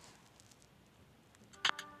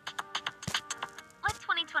 Let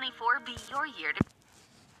 2024 be your year to.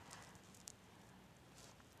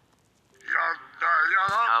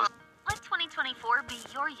 How's Let 2024 be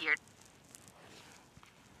your year.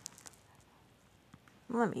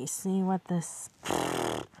 Let me see what this.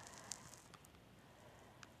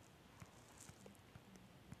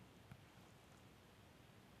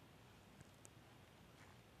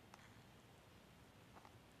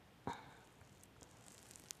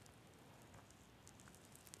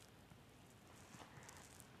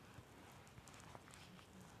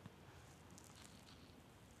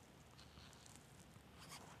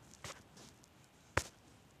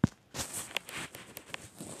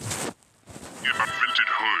 Invented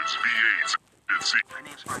hoods, V8s, and C. my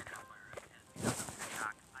name's Brian Cutler, and because of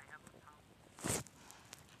TikTok, I have the power.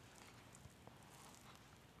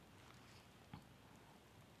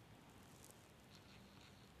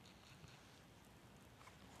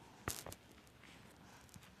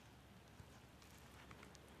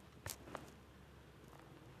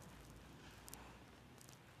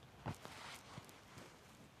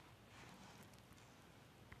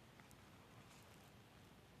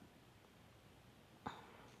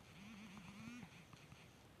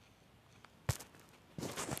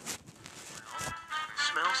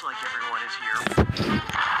 Smells like everyone is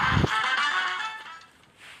here.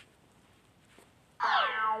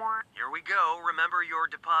 Here we go. Remember, your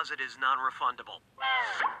deposit is non-refundable.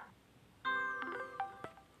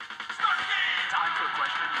 Time for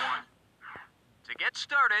question one. To get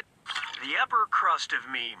started, the upper crust of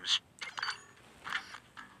memes.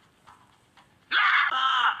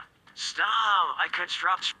 Ah! Stop! I could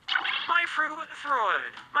drop my fruit,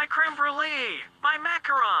 my creme brulee, my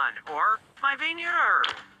macaron, or my vigneur.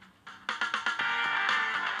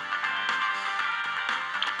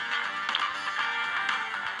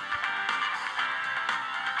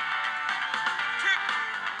 Tick,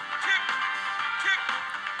 tick, tick,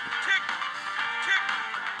 tick, tick,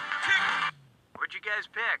 tick. What'd you guys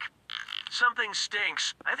pick? Something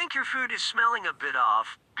stinks. I think your food is smelling a bit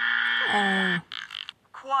off.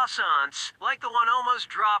 Croissants, like the one almost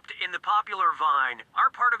dropped in the popular Vine, are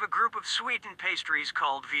part of a group of sweetened pastries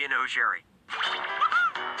called viennoiserie.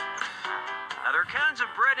 Other kinds of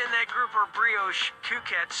bread in that group are brioche,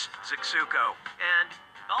 couquettes, zixuko, and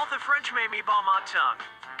all the French made me ball my tongue.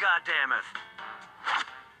 God damneth.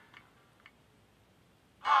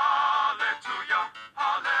 Hallelujah,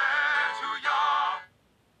 hallelujah.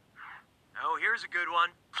 Oh, here's a good one.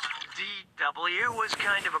 DW was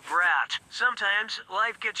kind of a brat. Sometimes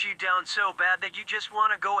life gets you down so bad that you just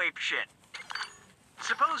want to go apeshit.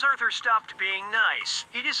 Suppose Arthur stopped being nice.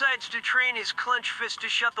 He decides to train his clenched fist to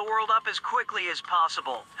shut the world up as quickly as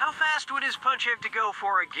possible. How fast would his punch have to go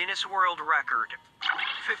for a Guinness World Record?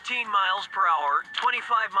 15 miles per hour,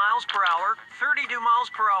 25 miles per hour, 32 miles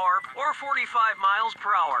per hour, or 45 miles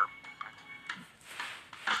per hour?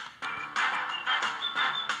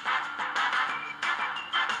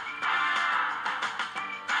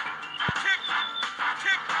 Tick,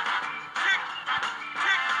 tick, tick,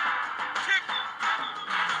 tick, tick.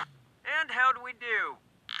 And how do we do?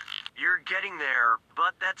 You're getting there,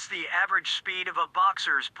 but that's the average speed of a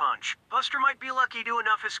boxer's punch. Buster might be lucky to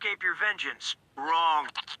enough escape your vengeance. Wrong.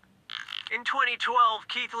 In 2012,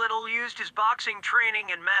 Keith Little used his boxing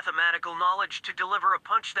training and mathematical knowledge to deliver a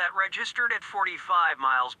punch that registered at 45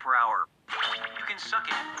 miles per hour. You can suck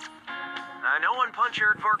it. I know One Punch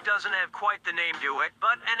Aardvark doesn't have quite the name to it,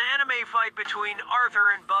 but an anime fight between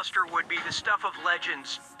Arthur and Buster would be the stuff of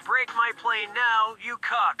legends. Break my plane now, you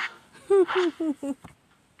cuck. Why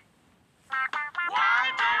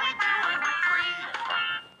don't we do it for free?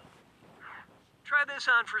 Try this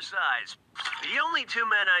on for size. The only two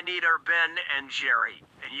men I need are Ben and Jerry.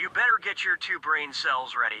 And you better get your two brain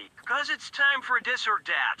cells ready, because it's time for this or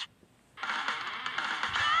dat.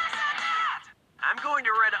 I'm going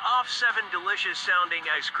to read off 7 delicious-sounding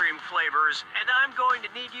ice cream flavors, and I'm going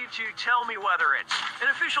to need you to tell me whether it's an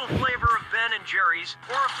official flavor of Ben and Jerry's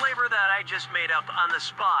or a flavor that I just made up on the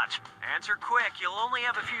spot. Answer quick. You'll only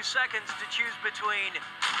have a few seconds to choose between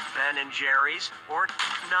Ben and Jerry's or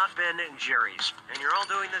not Ben and Jerry's. And you're all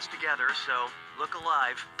doing this together, so look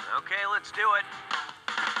alive. Okay, let's do it.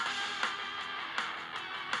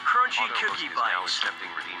 Crunchy Cookie is now Bites.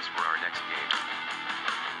 accepting redeems for our next game.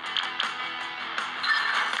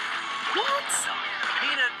 What?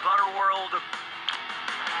 Peanut Butter World.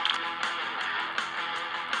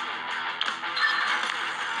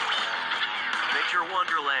 Nature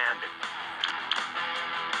Wonderland.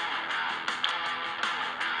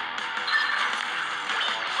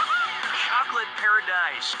 Chocolate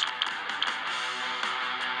Paradise.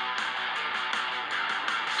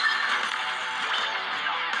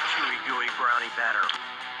 Chewy gooey brownie batter.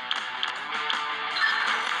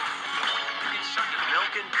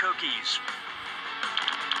 Milk and cookies.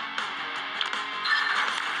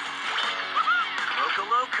 Mocha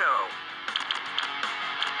Loco.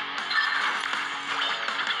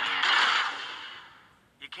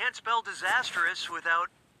 You can't spell disastrous without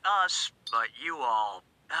us, but you all.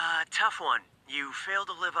 Tough one. You failed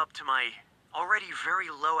to live up to my already very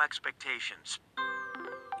low expectations.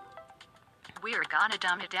 We're gonna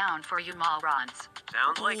dumb it down for you morons.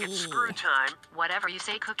 Sounds like it's screw time. Whatever you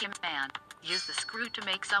say, Cookie Man. Use the screw to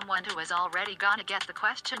make someone who is already gonna get the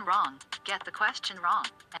question wrong. Get the question wrong.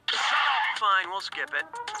 Fine, we'll skip it.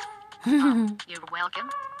 You're welcome.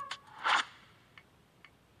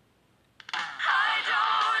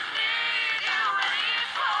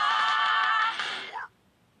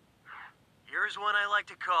 Here's one I like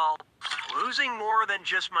to call losing more than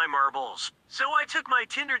just my marbles. So I took my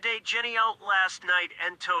Tinder date Jenny out last night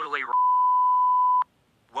and totally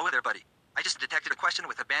Whoa there, buddy. I just detected a question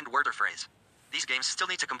with a banned word or phrase. These games still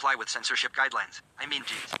need to comply with censorship guidelines. I mean,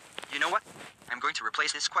 geez. You know what? I'm going to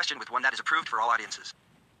replace this question with one that is approved for all audiences.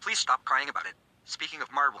 Please stop crying about it. Speaking of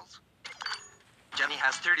marbles. Jenny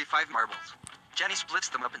has 35 marbles. Jenny splits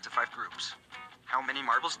them up into 5 groups. How many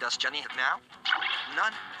marbles does Jenny have now?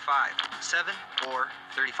 None, 5, 7, or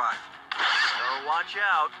 35. So watch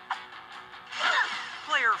out.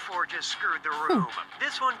 Player 4 just screwed the room.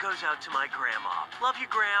 This one goes out to my grandma. Love you,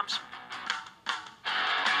 Grams.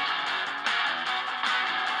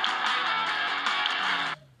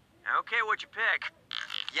 Okay, what'd you pick?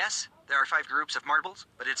 Yes, there are 5 groups of marbles,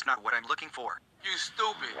 but it's not what I'm looking for. You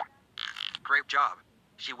stupid. Great job.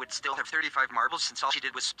 She would still have 35 marbles since all she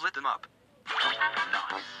did was split them up.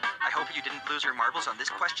 I hope you didn't lose your marbles on this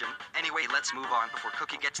question. Anyway, let's move on before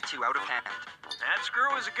Cookie gets too out of hand. That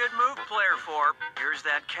screw is a good move, Player 4. Here's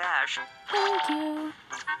that cash. Thank you.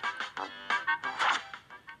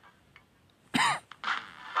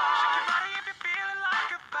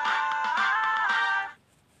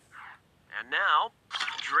 And now,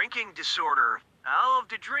 drinking disorder. I'll have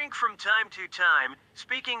to drink from time to time.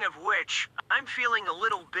 Speaking of which, I'm feeling a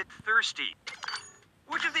little bit thirsty.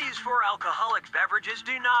 Which of these 4 alcoholic beverages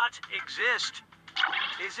do not exist?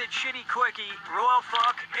 Is it Shitty Quickie, Royal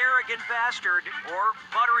Fuck, Arrogant Bastard, or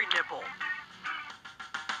Buttery Nipple?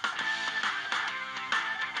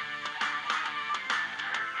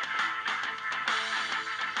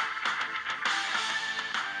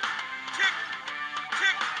 Tick,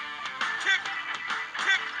 tick, tick,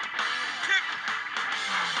 tick, tick.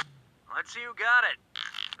 Let's see who got it.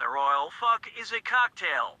 The Royal Fuck is a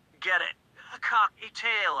cocktail. Get it? A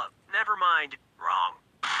cocktail. Never mind. Wrong.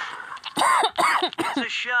 It's a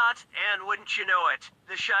shot, and wouldn't you know it,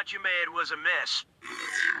 the shot you made was a miss.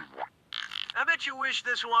 I bet you wish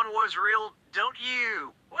this one was real, don't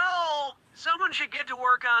you? Well, someone should get to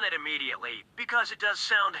work on it immediately, because it does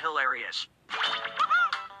sound hilarious.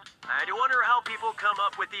 I do wonder how people come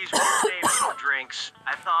up with these weird names for drinks.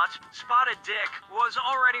 I thought Spotted Dick was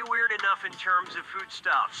already weird enough in terms of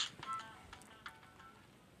foodstuffs.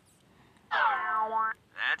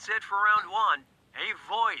 That's it for round 1. Hey,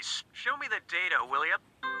 voice, show me the data, will ya?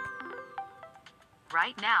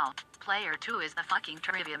 Right now, player 2 is the fucking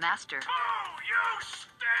trivia master. Oh, you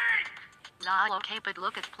stink! Lol, okay, but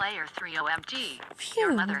look at player 3 OMG.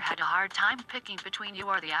 Your mother had a hard time picking between you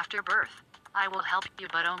or the afterbirth. I will help you,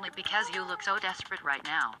 but only because you look so desperate right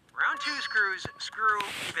now. Round 2 screws screw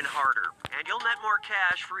even harder, and you'll net more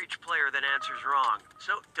cash for each player that answers wrong.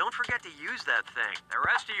 So don't forget to use that thing. The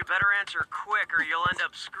rest of you better answer quick or you'll end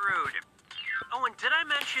up screwed. Oh, and did I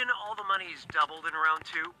mention all the money's doubled in round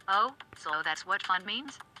 2? Oh, so that's what fun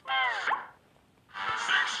means? 6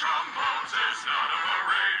 trombones is not a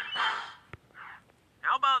parade.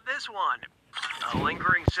 How about this one? A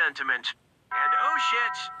lingering sentiment. And oh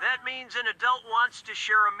shit, that means an adult wants to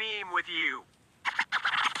share a meme with you.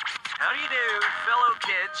 How do you do, fellow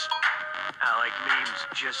kids? I like memes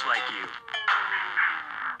just like you.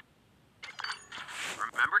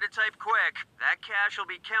 Remember to type quick. That cache will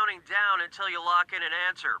be counting down until you lock in an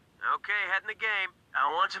answer. Okay, head in the game.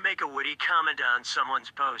 I want to make a witty comment on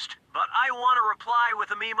someone's post, but I want to reply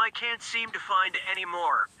with a meme I can't seem to find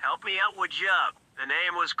anymore. Help me out, would ya? The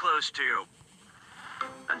name was close to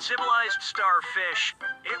Uncivilized Starfish.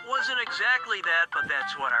 It wasn't exactly that, but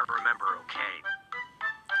that's what I remember, okay?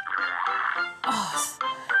 Oh.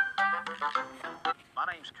 My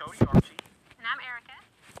name's Cody Archie. And I'm Erica.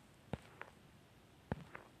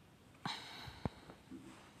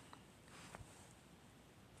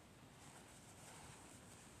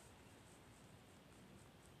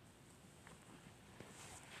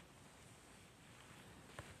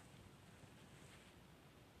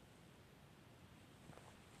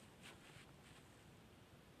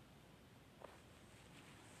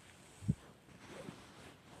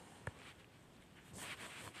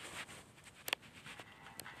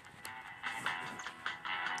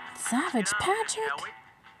 Savage Patrick? Shall we?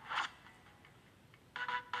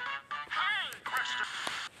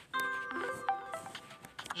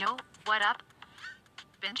 Yo, what up?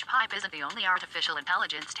 Binge Pipe isn't the only artificial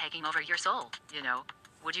intelligence taking over your soul, you know.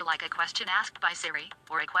 Would you like a question asked by Siri,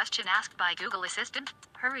 or a question asked by Google Assistant?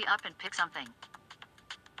 Hurry up and pick something.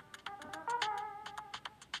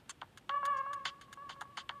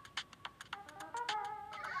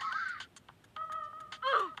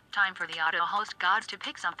 Time for the auto host gods to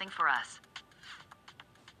pick something for us.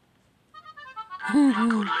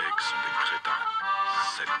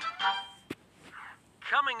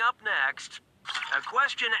 Coming up next, a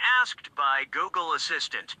question asked by Google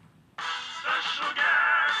Assistant. Special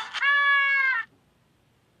guest!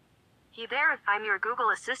 Hey there, I'm your Google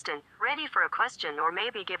Assistant, ready for a question or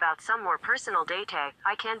maybe give out some more personal data.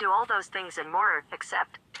 I can do all those things and more,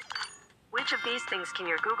 except... Which of these things can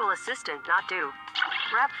your Google Assistant not do?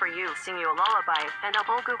 Rap for you, sing you a lullaby, and I'll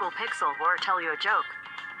pull Google Pixel or tell you a joke.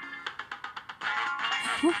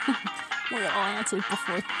 We all answered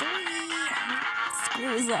before 3.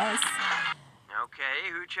 Screws us. Okay,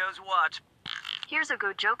 who chose what? Here's a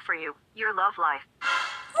good joke for you, your love life.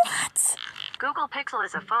 What? Google Pixel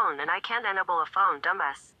is a phone and I can't enable a phone,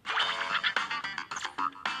 dumbass.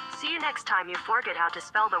 See you next time you forget how to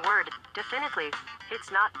spell the word, definitely.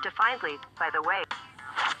 It's not definedly, by the way.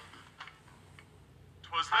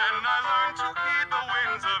 'Twas then I learned to heed the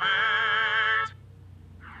winds of age.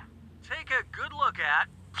 Take a good look at.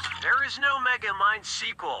 There is no Megamind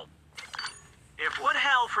sequel. If what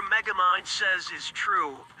Hal from Megamind says is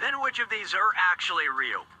true, then which of these are actually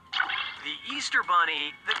real? The Easter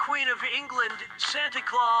Bunny, the Queen of England, Santa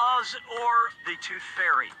Claus, or the Tooth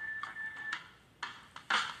Fairy?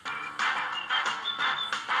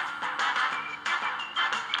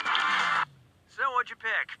 So what'd you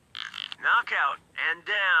pick? Knockout and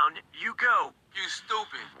down you go. You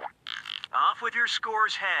stupid. Off with your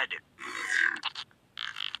score's head.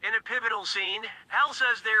 In a pivotal scene, Hal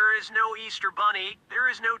says there is no Easter Bunny, there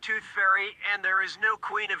is no Tooth Fairy, and there is no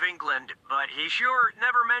Queen of England, but he sure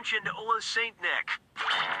never mentioned Ola St. Nick.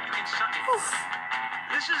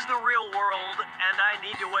 This is the real world, and I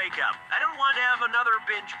need to wake up. I don't want to have another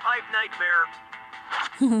binge pipe nightmare.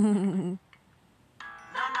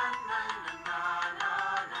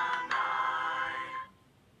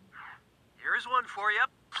 Here's one for you.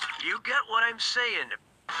 You get what I'm saying.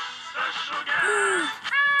 Special guest!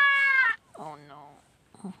 Oh no.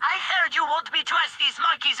 I heard you want me to ask these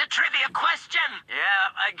monkeys a trivia question. Yeah,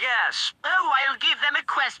 I guess. Oh, I'll give them a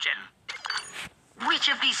question. Which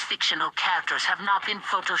of these fictional characters have not been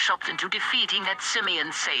photoshopped into defeating that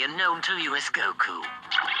simian Saiyan known to you as Goku?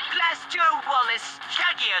 Blast Joe Wallace,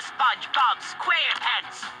 Shaggy or SpongeBob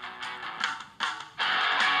SquarePants.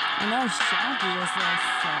 I know Shaggy is like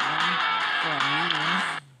for me.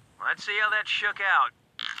 Let's see how that shook out.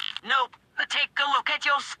 Nope. Take a look at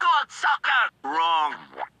your squad, sucker. Wrong.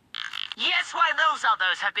 Yes, while those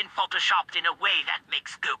others have been photoshopped in a way that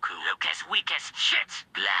makes Goku look as weak as shit,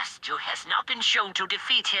 Blasto has not been shown to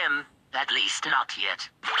defeat him. At least not yet.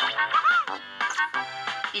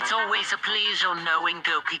 It's always a pleasure knowing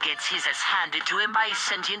Goku gets his ass handed to him by a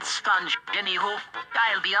sentient sponge. Anyhow,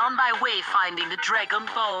 I'll be on my way finding the Dragon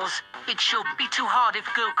Balls. It shouldn't be too hard if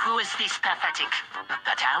Goku is this pathetic.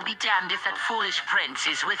 But I'll be damned if that foolish prince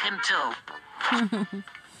is with him too.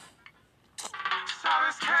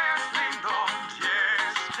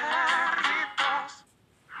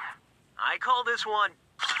 I call this one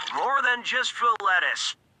more than just for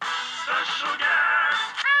lettuce. Special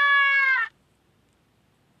guest!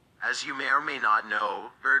 As you may or may not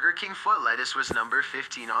know, Burger King foot lettuce was number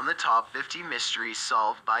 15 on the top 50 mysteries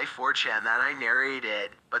solved by 4chan that I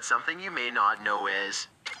narrated. But something you may not know is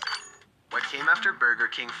what came after Burger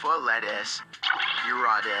King foot lettuce?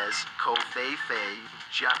 Urades, Kofe Fei,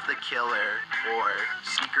 Jeff the Killer, or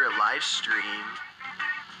Secret Live Stream.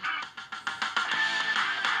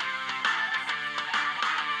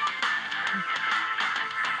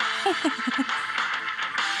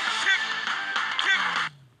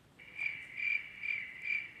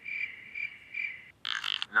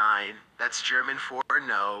 Nine. That's German for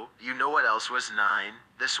no. You know what else was 9?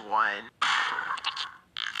 This one.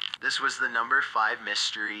 This was the number 5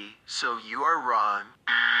 mystery, so you are wrong.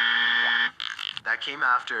 That came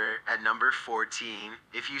after, at number 14.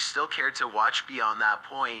 If you still care to watch beyond that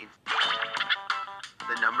point,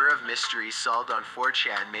 the number of mysteries solved on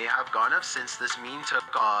 4chan may have gone up since this meme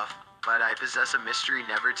took off, but I possess a mystery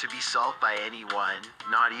never to be solved by anyone,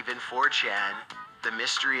 not even 4chan. The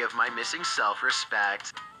mystery of my missing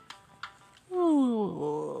self-respect. You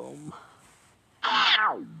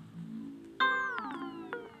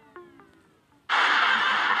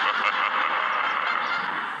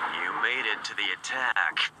made it to the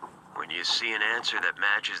attack. When you see an answer that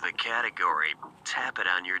matches the category, tap it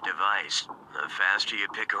on your device. The faster you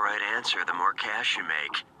pick a right answer, the more cash you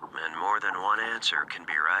make. And more than one answer can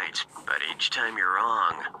be right. But each time you're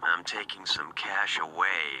wrong, I'm taking some cash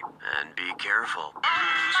away. And be careful.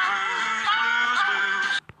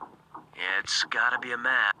 It's gotta be a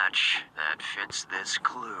match that fits this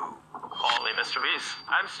clue. Only Mr. Beast.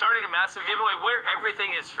 I'm starting a massive giveaway where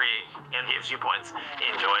everything is free and gives you points.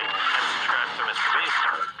 Enjoy and subscribe to Mr. Beast.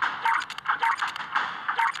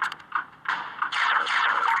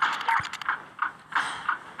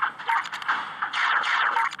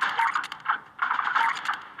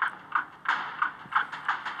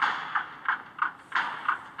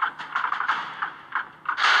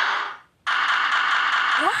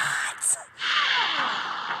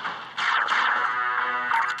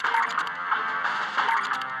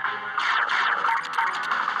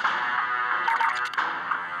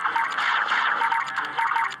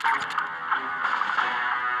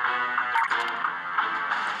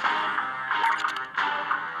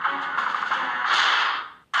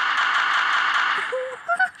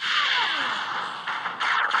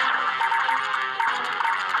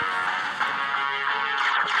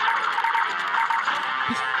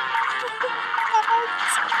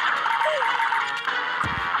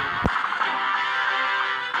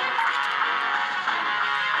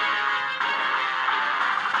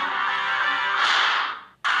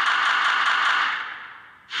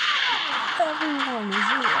 Everyone is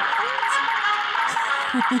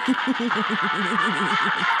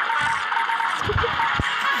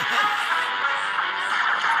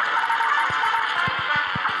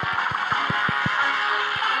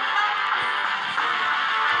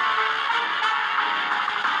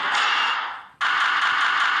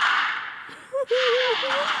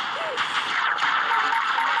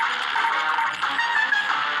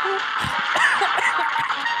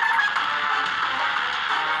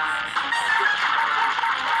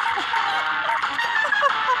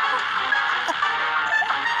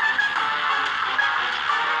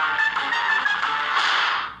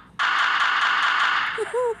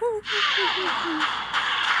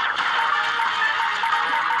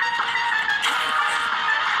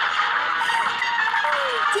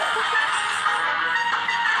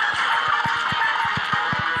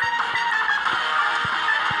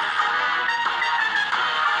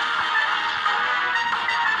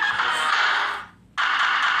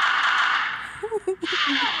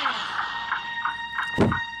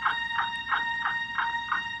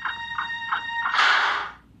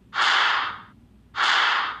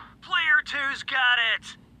Player 2's got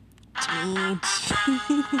it!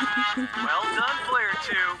 Well done, Player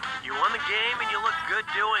 2. You won the game and you look good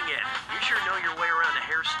doing it. You sure know your way around a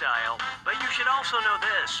hairstyle, but you should also know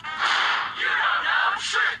this. You don't know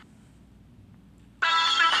shit!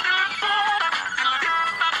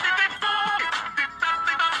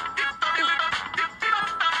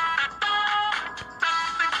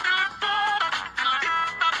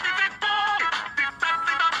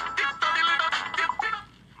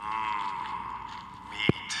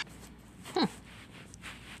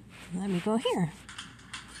 Let me go here.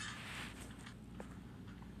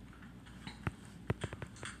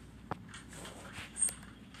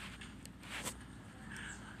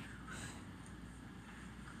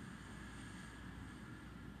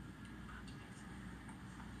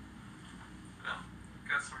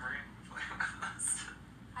 Got some rain.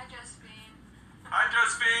 Hi, Josephine. Hi,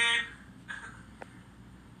 Josephine.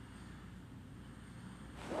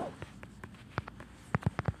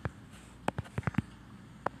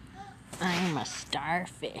 I'm a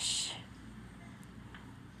starfish.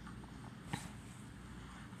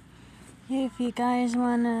 If you guys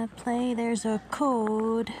wanna play, there's a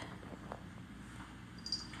code.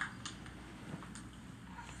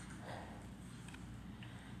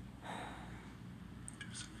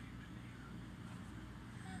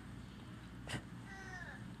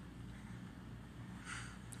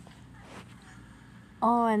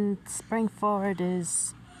 Oh, and Spring Forward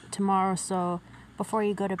is tomorrow, so before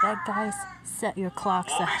you go to bed, guys, set your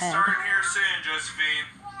clocks We'll ahead. be starting here soon, Josephine.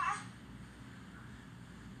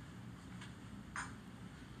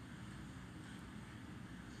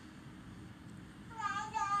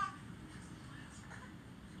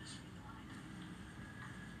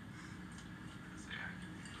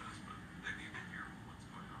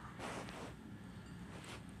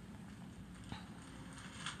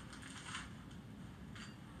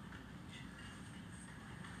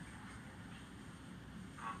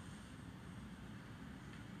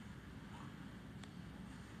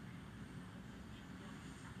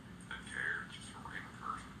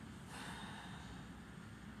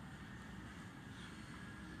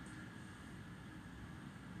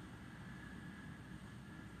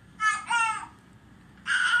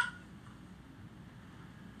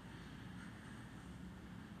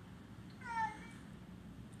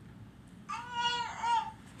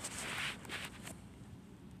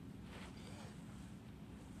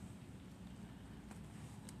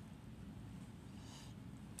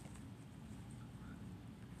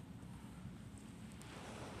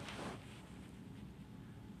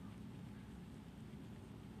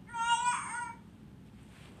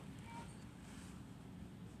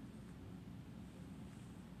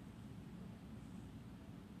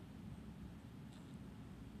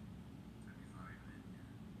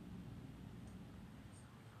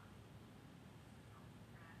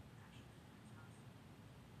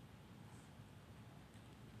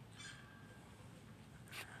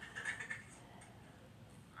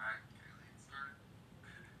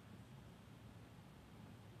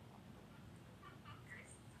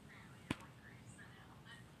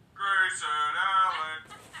 Grayson Allen.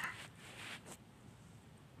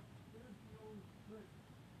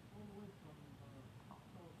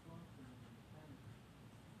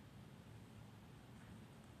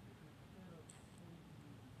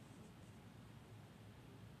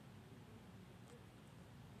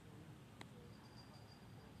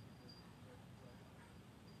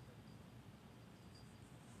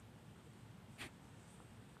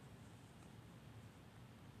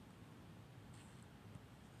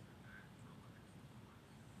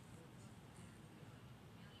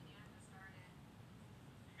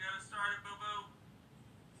 You gotta start it, boo-boo.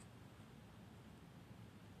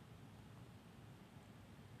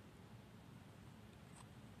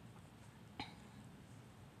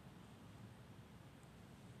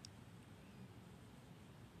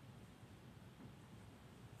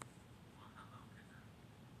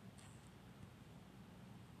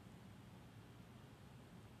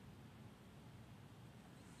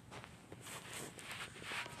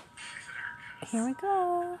 Here we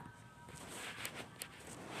go.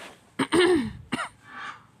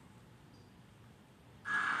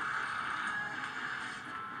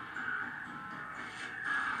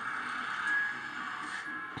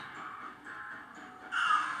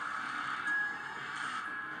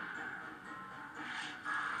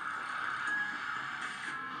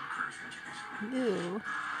 Ew.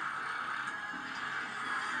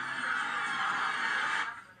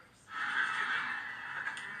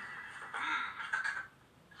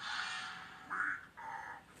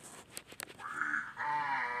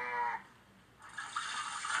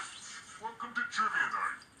 Welcome to Trivia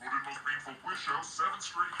Night. Voted most painful wish out 7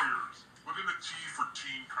 straight years. But in a T for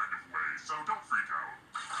teen kind of way, so don't freak out.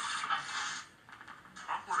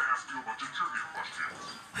 I'm going to ask you a bunch of trivia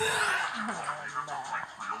questions. Questions you have to fight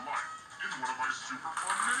real life in one of my super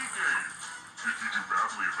fun mini games. If you do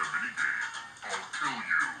badly in the mini game, I'll kill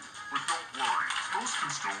you. But don't worry, those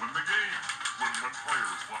can still win the game. When one player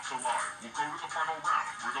is left alive, we'll go to the final round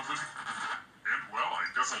where the living... And well, I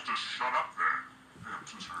guess I'll just shut up then.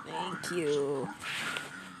 Thank you.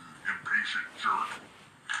 Impatient jerk.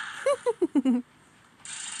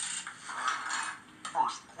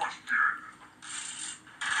 First question.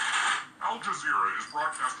 Al Jazeera is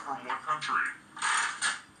broadcast from what country?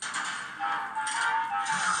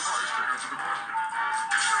 Use your device to answer the question.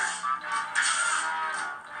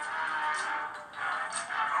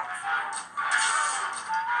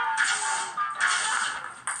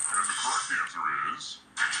 And the correct answer is...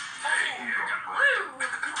 Who got it right?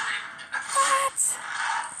 What?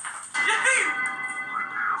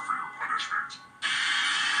 Prepare for your punishment.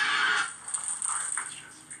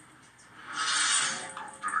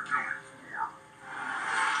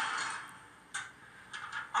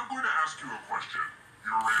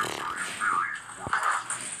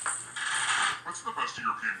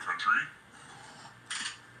 European country?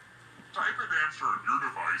 Type an answer on your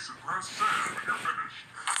device and press send when you're finished.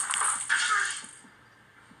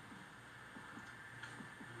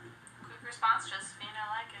 Quick response, Josephine. I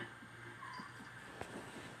like it.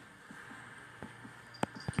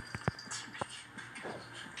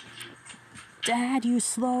 Dad, you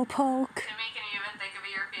slowpoke. Timmy, can you even think of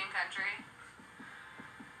a European country?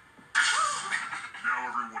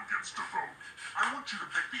 Now everyone gets to vote. I want you to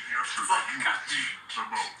pick the answer that you hate the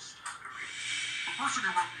most. The person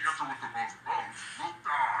who wrote the answer with the most votes will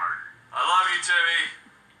die. I love you, Timmy.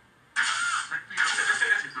 Pick the answer that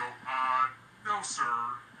makes you go, no, sir.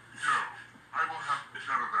 No. I will have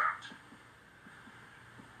none of that.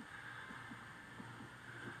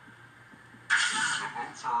 The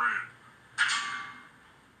votes are in.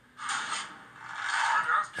 I'd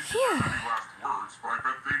ask if you have any last words, but I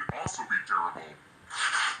bet they'd also be terrible.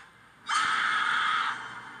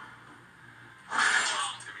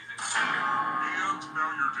 And now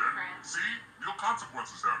you're dead. See? Real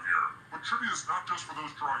consequences down here. But trivia is not just for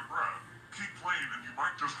those drawing breath. Keep playing and you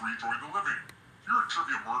might just rejoin the living. Here at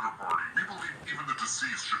Trivia Murder Party, we believe even the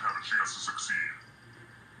deceased should have a chance to succeed.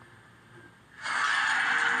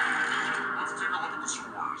 Let's take a look at the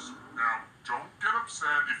scores. Now, don't get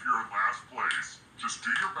upset if you're in last place. Just do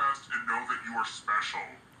your best and know that you are special.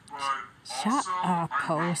 But Shut also, up, I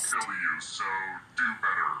will Post. kill you, so do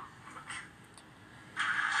better.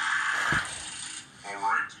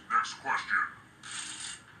 Alright, next question.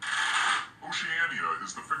 Oceania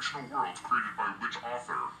is the fictional world created by which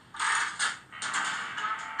author?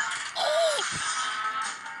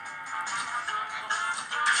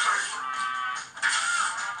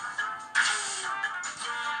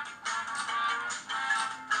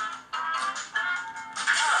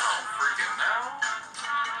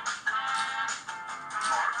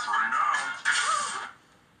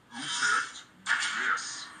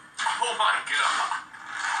 Oh my god.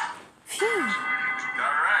 Phew.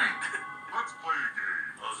 Alright. Let's play a game.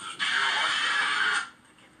 Let's just pure one game.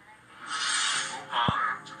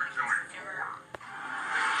 Back to the killing floor.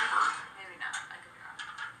 Maybe not. I could be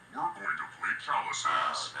wrong. We're going to play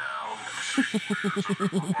chalices. Oh Chalices have been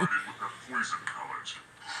provided with a poison pellet.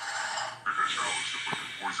 Pick a chalice to put the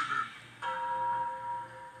poison in.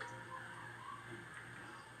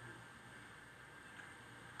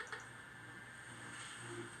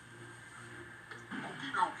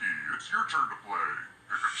 Okie dokie, it's your turn to play.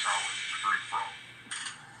 Pick a chalice to drink from.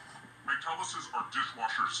 My chalices are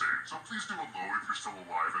dishwasher safe, so please do a low if you're still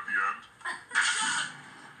alive at the end.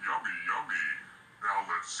 Yummy, yummy. Now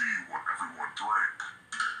let's see what everyone drank.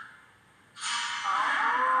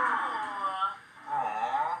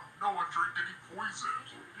 Aww, no one drank any poison.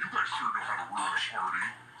 You guys sure know how to ruin a party.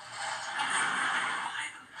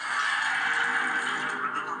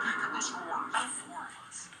 Another peek at the scores.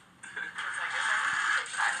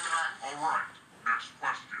 Alright, next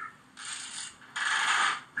question.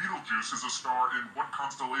 Betelgeuse is a star in what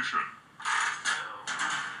constellation?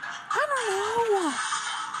 I don't know.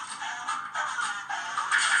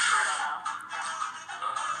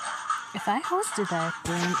 If I hosted that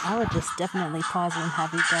game, I would just definitely pause and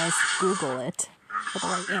have you guys Google it for the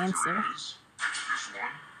right answer. Is this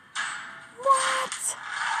one? What? Let's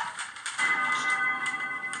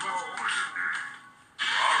play a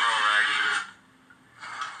game.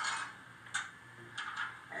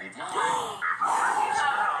 Everybody loves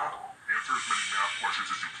math. Answer as many math questions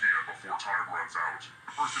as you can before time runs out.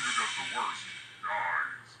 The person who does the worst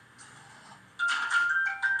dies.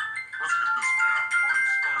 Let's get this math party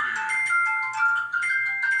started.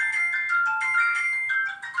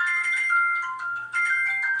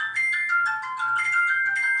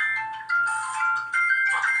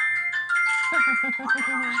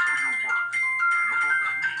 Remember to show your work. I don't know what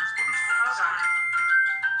that means, but it's fun to say.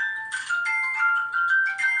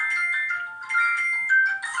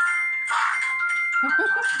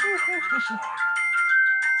 Finish line.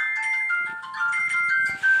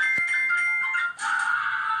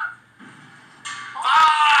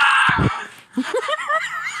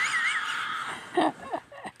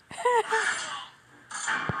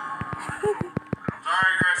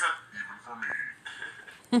 Sorry, Grayson. Even for me.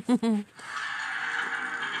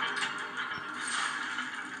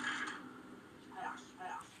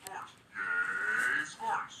 Scores. Yay,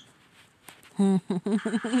 scores.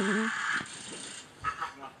 I've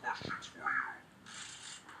got more questions for you.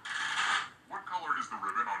 What color is the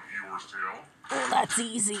ribbon on Eeyore's tail? Oh, that's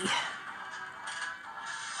easy.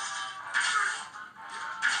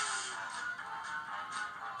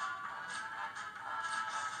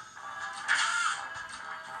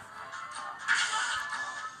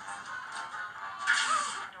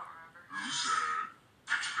 Who said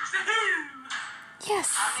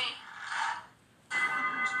Yes!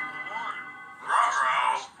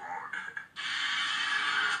 Ruh-roh.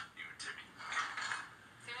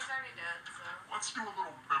 Timmy's already dead, so. Let's do a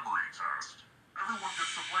little memory test. Everyone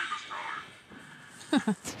gets to play this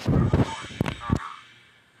time.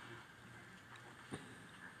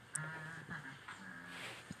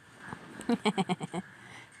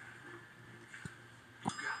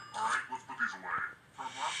 Alright, let's put these away. From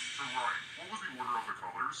left to right, what was the order of the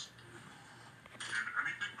colors? And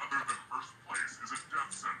anything other than first place is a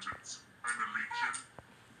death sentence. I'm a legion.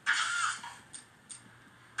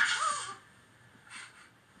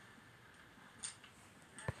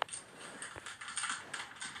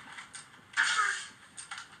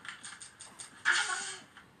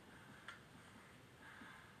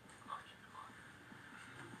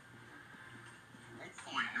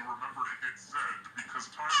 Hopefully you remember to hit send because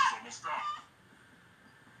time is almost up.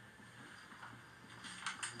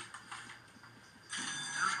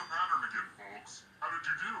 Here's the pattern again, folks. How did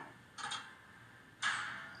you do?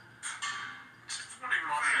 It's not even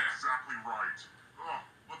Not fair. exactly right. Ugh,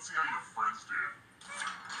 let's see how your friends did.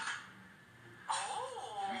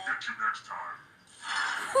 Oh. We'll get you next time.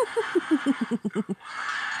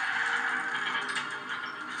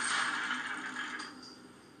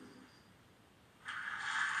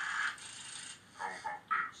 How about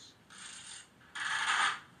this?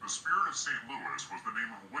 The Spirit of St. Louis was the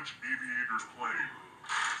name of which aviator's plane?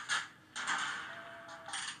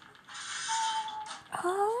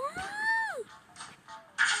 Alright.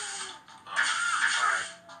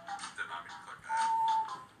 Did not mean to click that.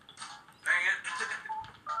 Dang it.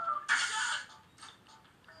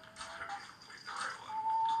 Complete the right one.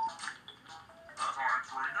 Time's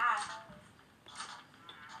running out.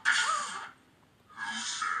 Who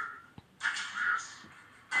said this?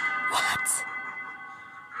 What?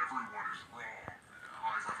 Everyone is wrong. I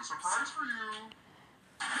have a surprise for you.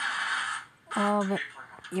 Oh, but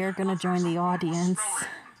you're gonna join the audience. It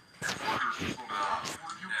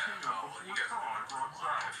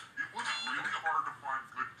was really hard to find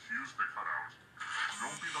good cues to cut out.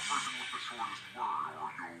 Don't be the person with the shortest word or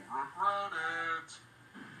you'll regret it.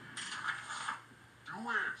 Do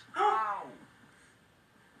it now.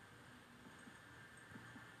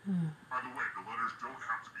 By the way, the letters don't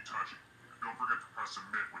have to be touchy. And don't forget to press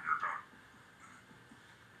submit when you're done.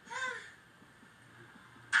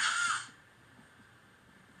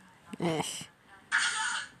 Eh. Ain't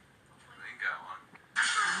got one.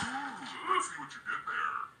 Let's see what you did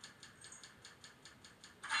there.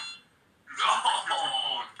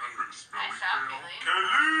 Oh, Epic spelling Nice job, fail. Keely.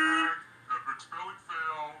 Epic spelling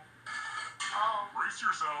fail. Oh. Brace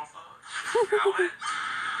yourself. got it.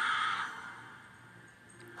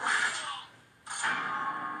 I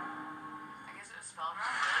guess it was spelled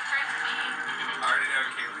wrong. Really tried to me. I already know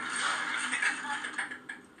Kaylee's going.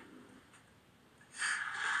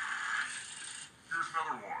 Here's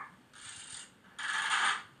another one.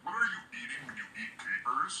 What are you eating when you eat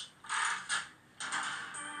papers?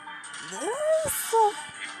 This?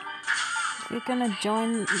 If you're gonna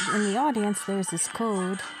join in the audience, there's this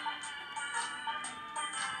code.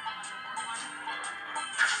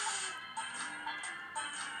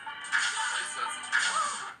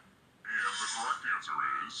 And the correct answer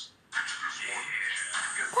is this one.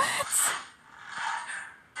 What?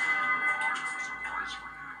 I have a surprise for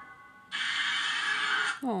you.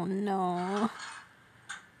 Oh no.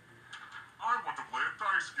 I want to play a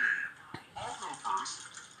dice game. I'll go first.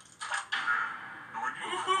 Now I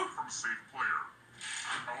need a vote from a safe player.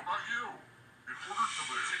 How about you? In order to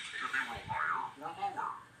live, can they roll higher or lower?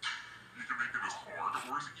 You can make it as hard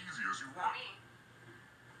or as easy as you want.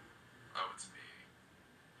 Oh, it's me.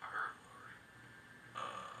 Higher or lower?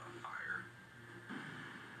 Higher.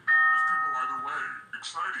 This could go either way.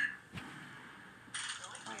 Exciting.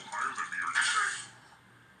 Roll higher than me or you say.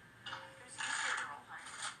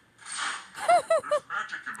 There's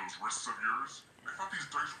magic in those wrists of yours. I thought these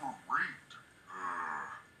dice were rigged.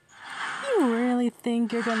 You really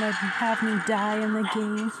think you're gonna have me die in the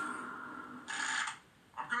game?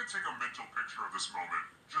 I'm gonna take a mental picture of this moment,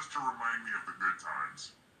 just to remind me of the good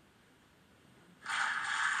times.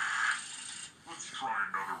 Let's try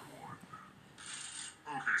another one.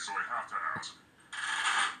 Okay, so I have to ask.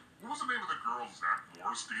 What was the name of the girl Zach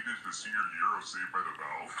Morris dated his senior year of Saved by the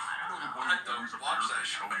Bell? You know the one I who don't always watch appears that when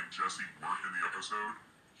show. Kelly and Jesse weren't in the episode?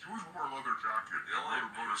 She always wore a leather jacket The and only rode a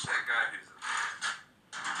that motorcycle. guy who's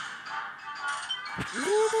Do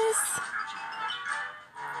this?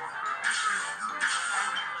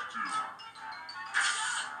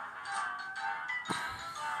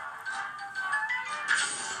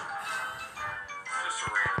 just a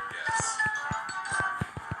random guess.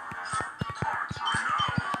 Time's running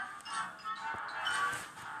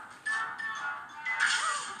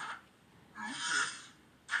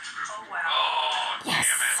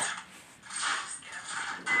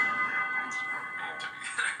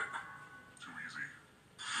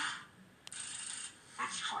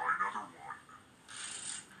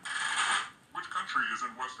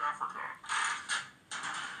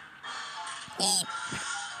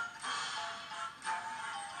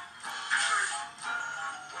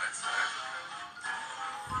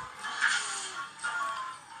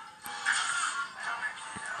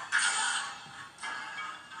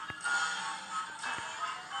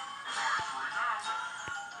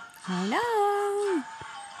I know.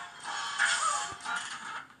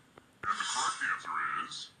 And the correct answer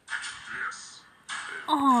is this.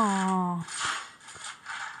 Aww.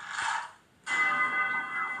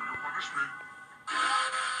 Prepare for your punishment.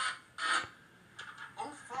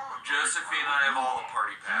 Oh, fun! Josephine, I have all the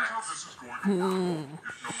party Here's how packs. this is going to work.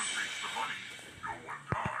 If no one takes the money, no one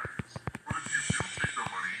dies. But if you do take the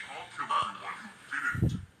money, I'll kill everyone who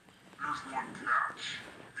didn't. There's one catch.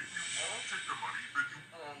 If you all take the money, then you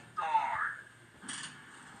all die.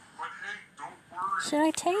 But hey, don't worry. Should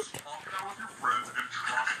I take? Just talk it out with your friends and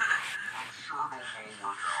trust them. I'm sure it'll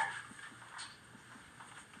all work out.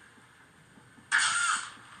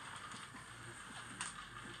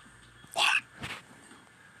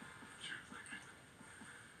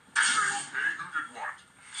 Hey, who did what?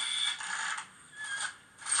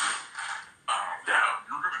 Now,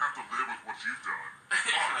 You're gonna have to live with what you've done.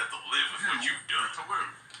 you're gonna have to live with what you've done. Get to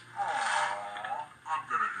live. Aww, I'm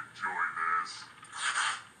gonna enjoy this.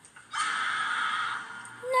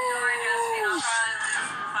 Don't worry, Josephine, I'll probably lose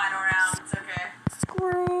in the final round. It's okay.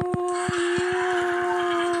 Screw you.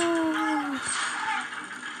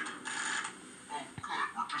 Oh, good.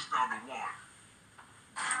 We're just down to one.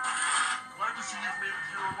 Glad to see you've made it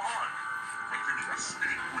here alive. And can you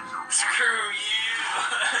escape with your Screw you!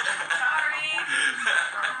 Sorry.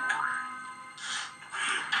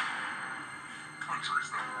 countries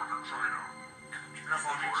that border China. Have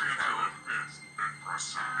on each answer that fits, then press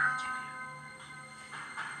submit.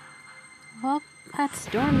 Well, that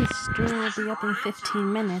Stormy stream will be up in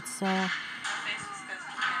 15 minutes, so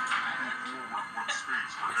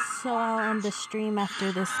I'll end the stream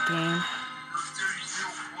after this game. You're getting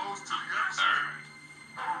real close to the exit.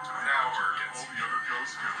 Now we're getting All the other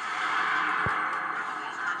ghosts get it. If a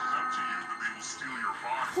ghost catches up to you, then they will steal your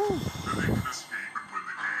body. Then they can escape and win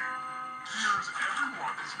the game. Here's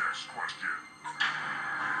everyone's next question.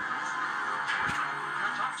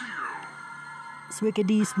 Catch up to you.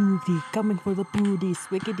 Swiggity swoogity, coming for the booty.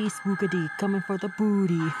 Swiggity swoogity, coming for the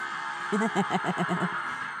booty.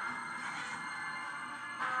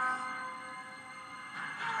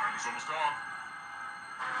 Time is almost up.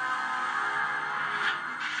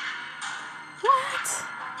 What?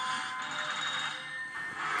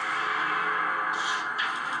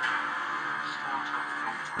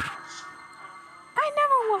 I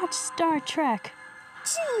never watched Star Trek.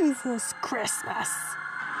 Jesus Christmas.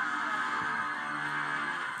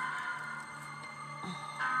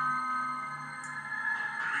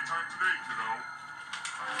 Anytime today, kiddo.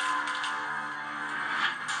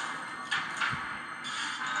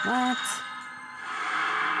 What?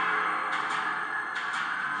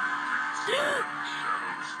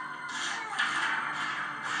 Shadows.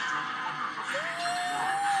 Seven wonders of the ancient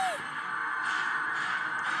world.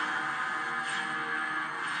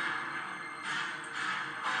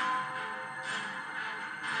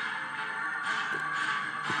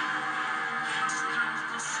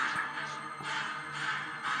 Decisions.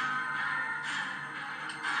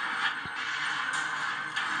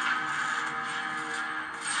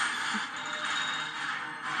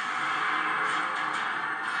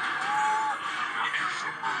 After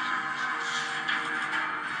subversions.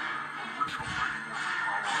 Original Mighty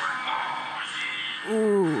Morphin Power.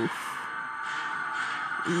 Oof.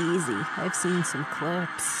 Easy. I've seen some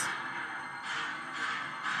clips.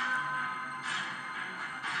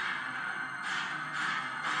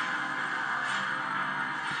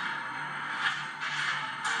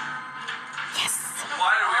 Yes.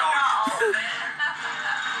 Why do we all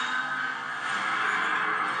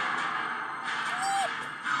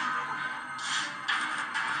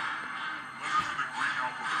Letters in the Greek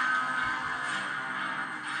alphabet.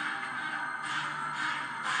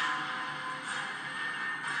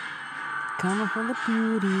 Coming for the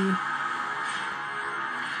booty.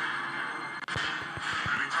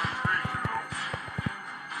 Anytime today, kiddo.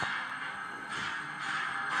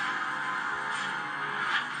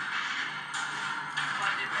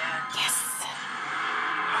 Yes.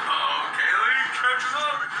 Oh, Kaylee, catches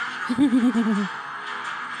up!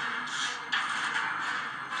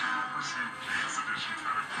 Pursue Kate's edition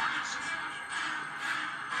categories.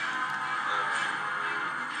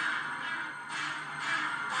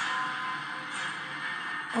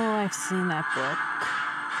 Oh, I've seen that book.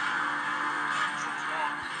 Time's almost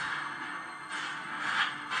up.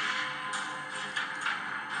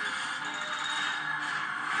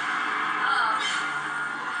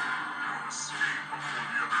 Now escape.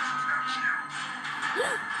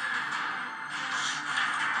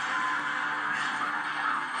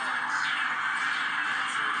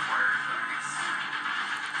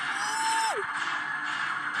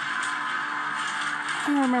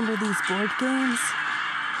 I remember these board games.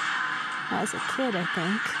 As a kid, I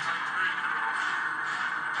think.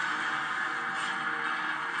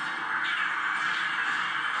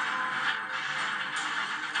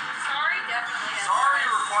 Sorry definitely has Sorry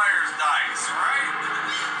dice. requires dice, right?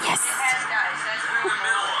 Yes. It has dice. That's In the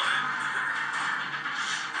middle of it.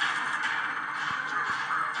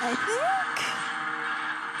 I think.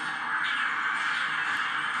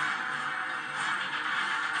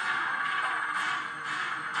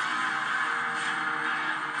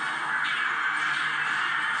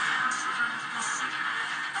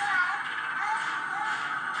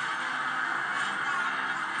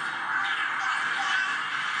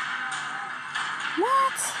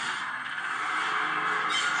 What?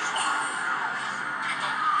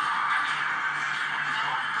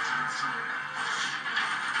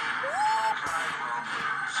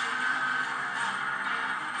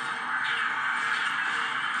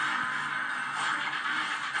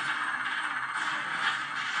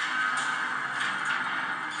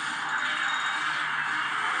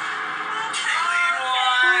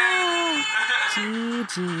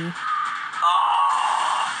 GG.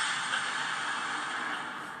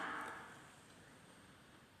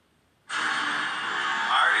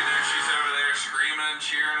 I already know she's over there screaming and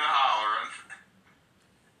cheering and hollering.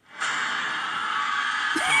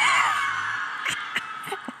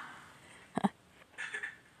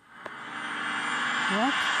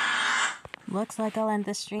 Well, looks like I'll end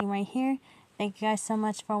the stream right here. Thank you guys so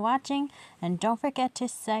much for watching, and don't forget to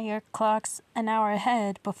set your clocks an hour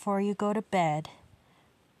ahead before you go to bed.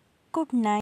 Good night.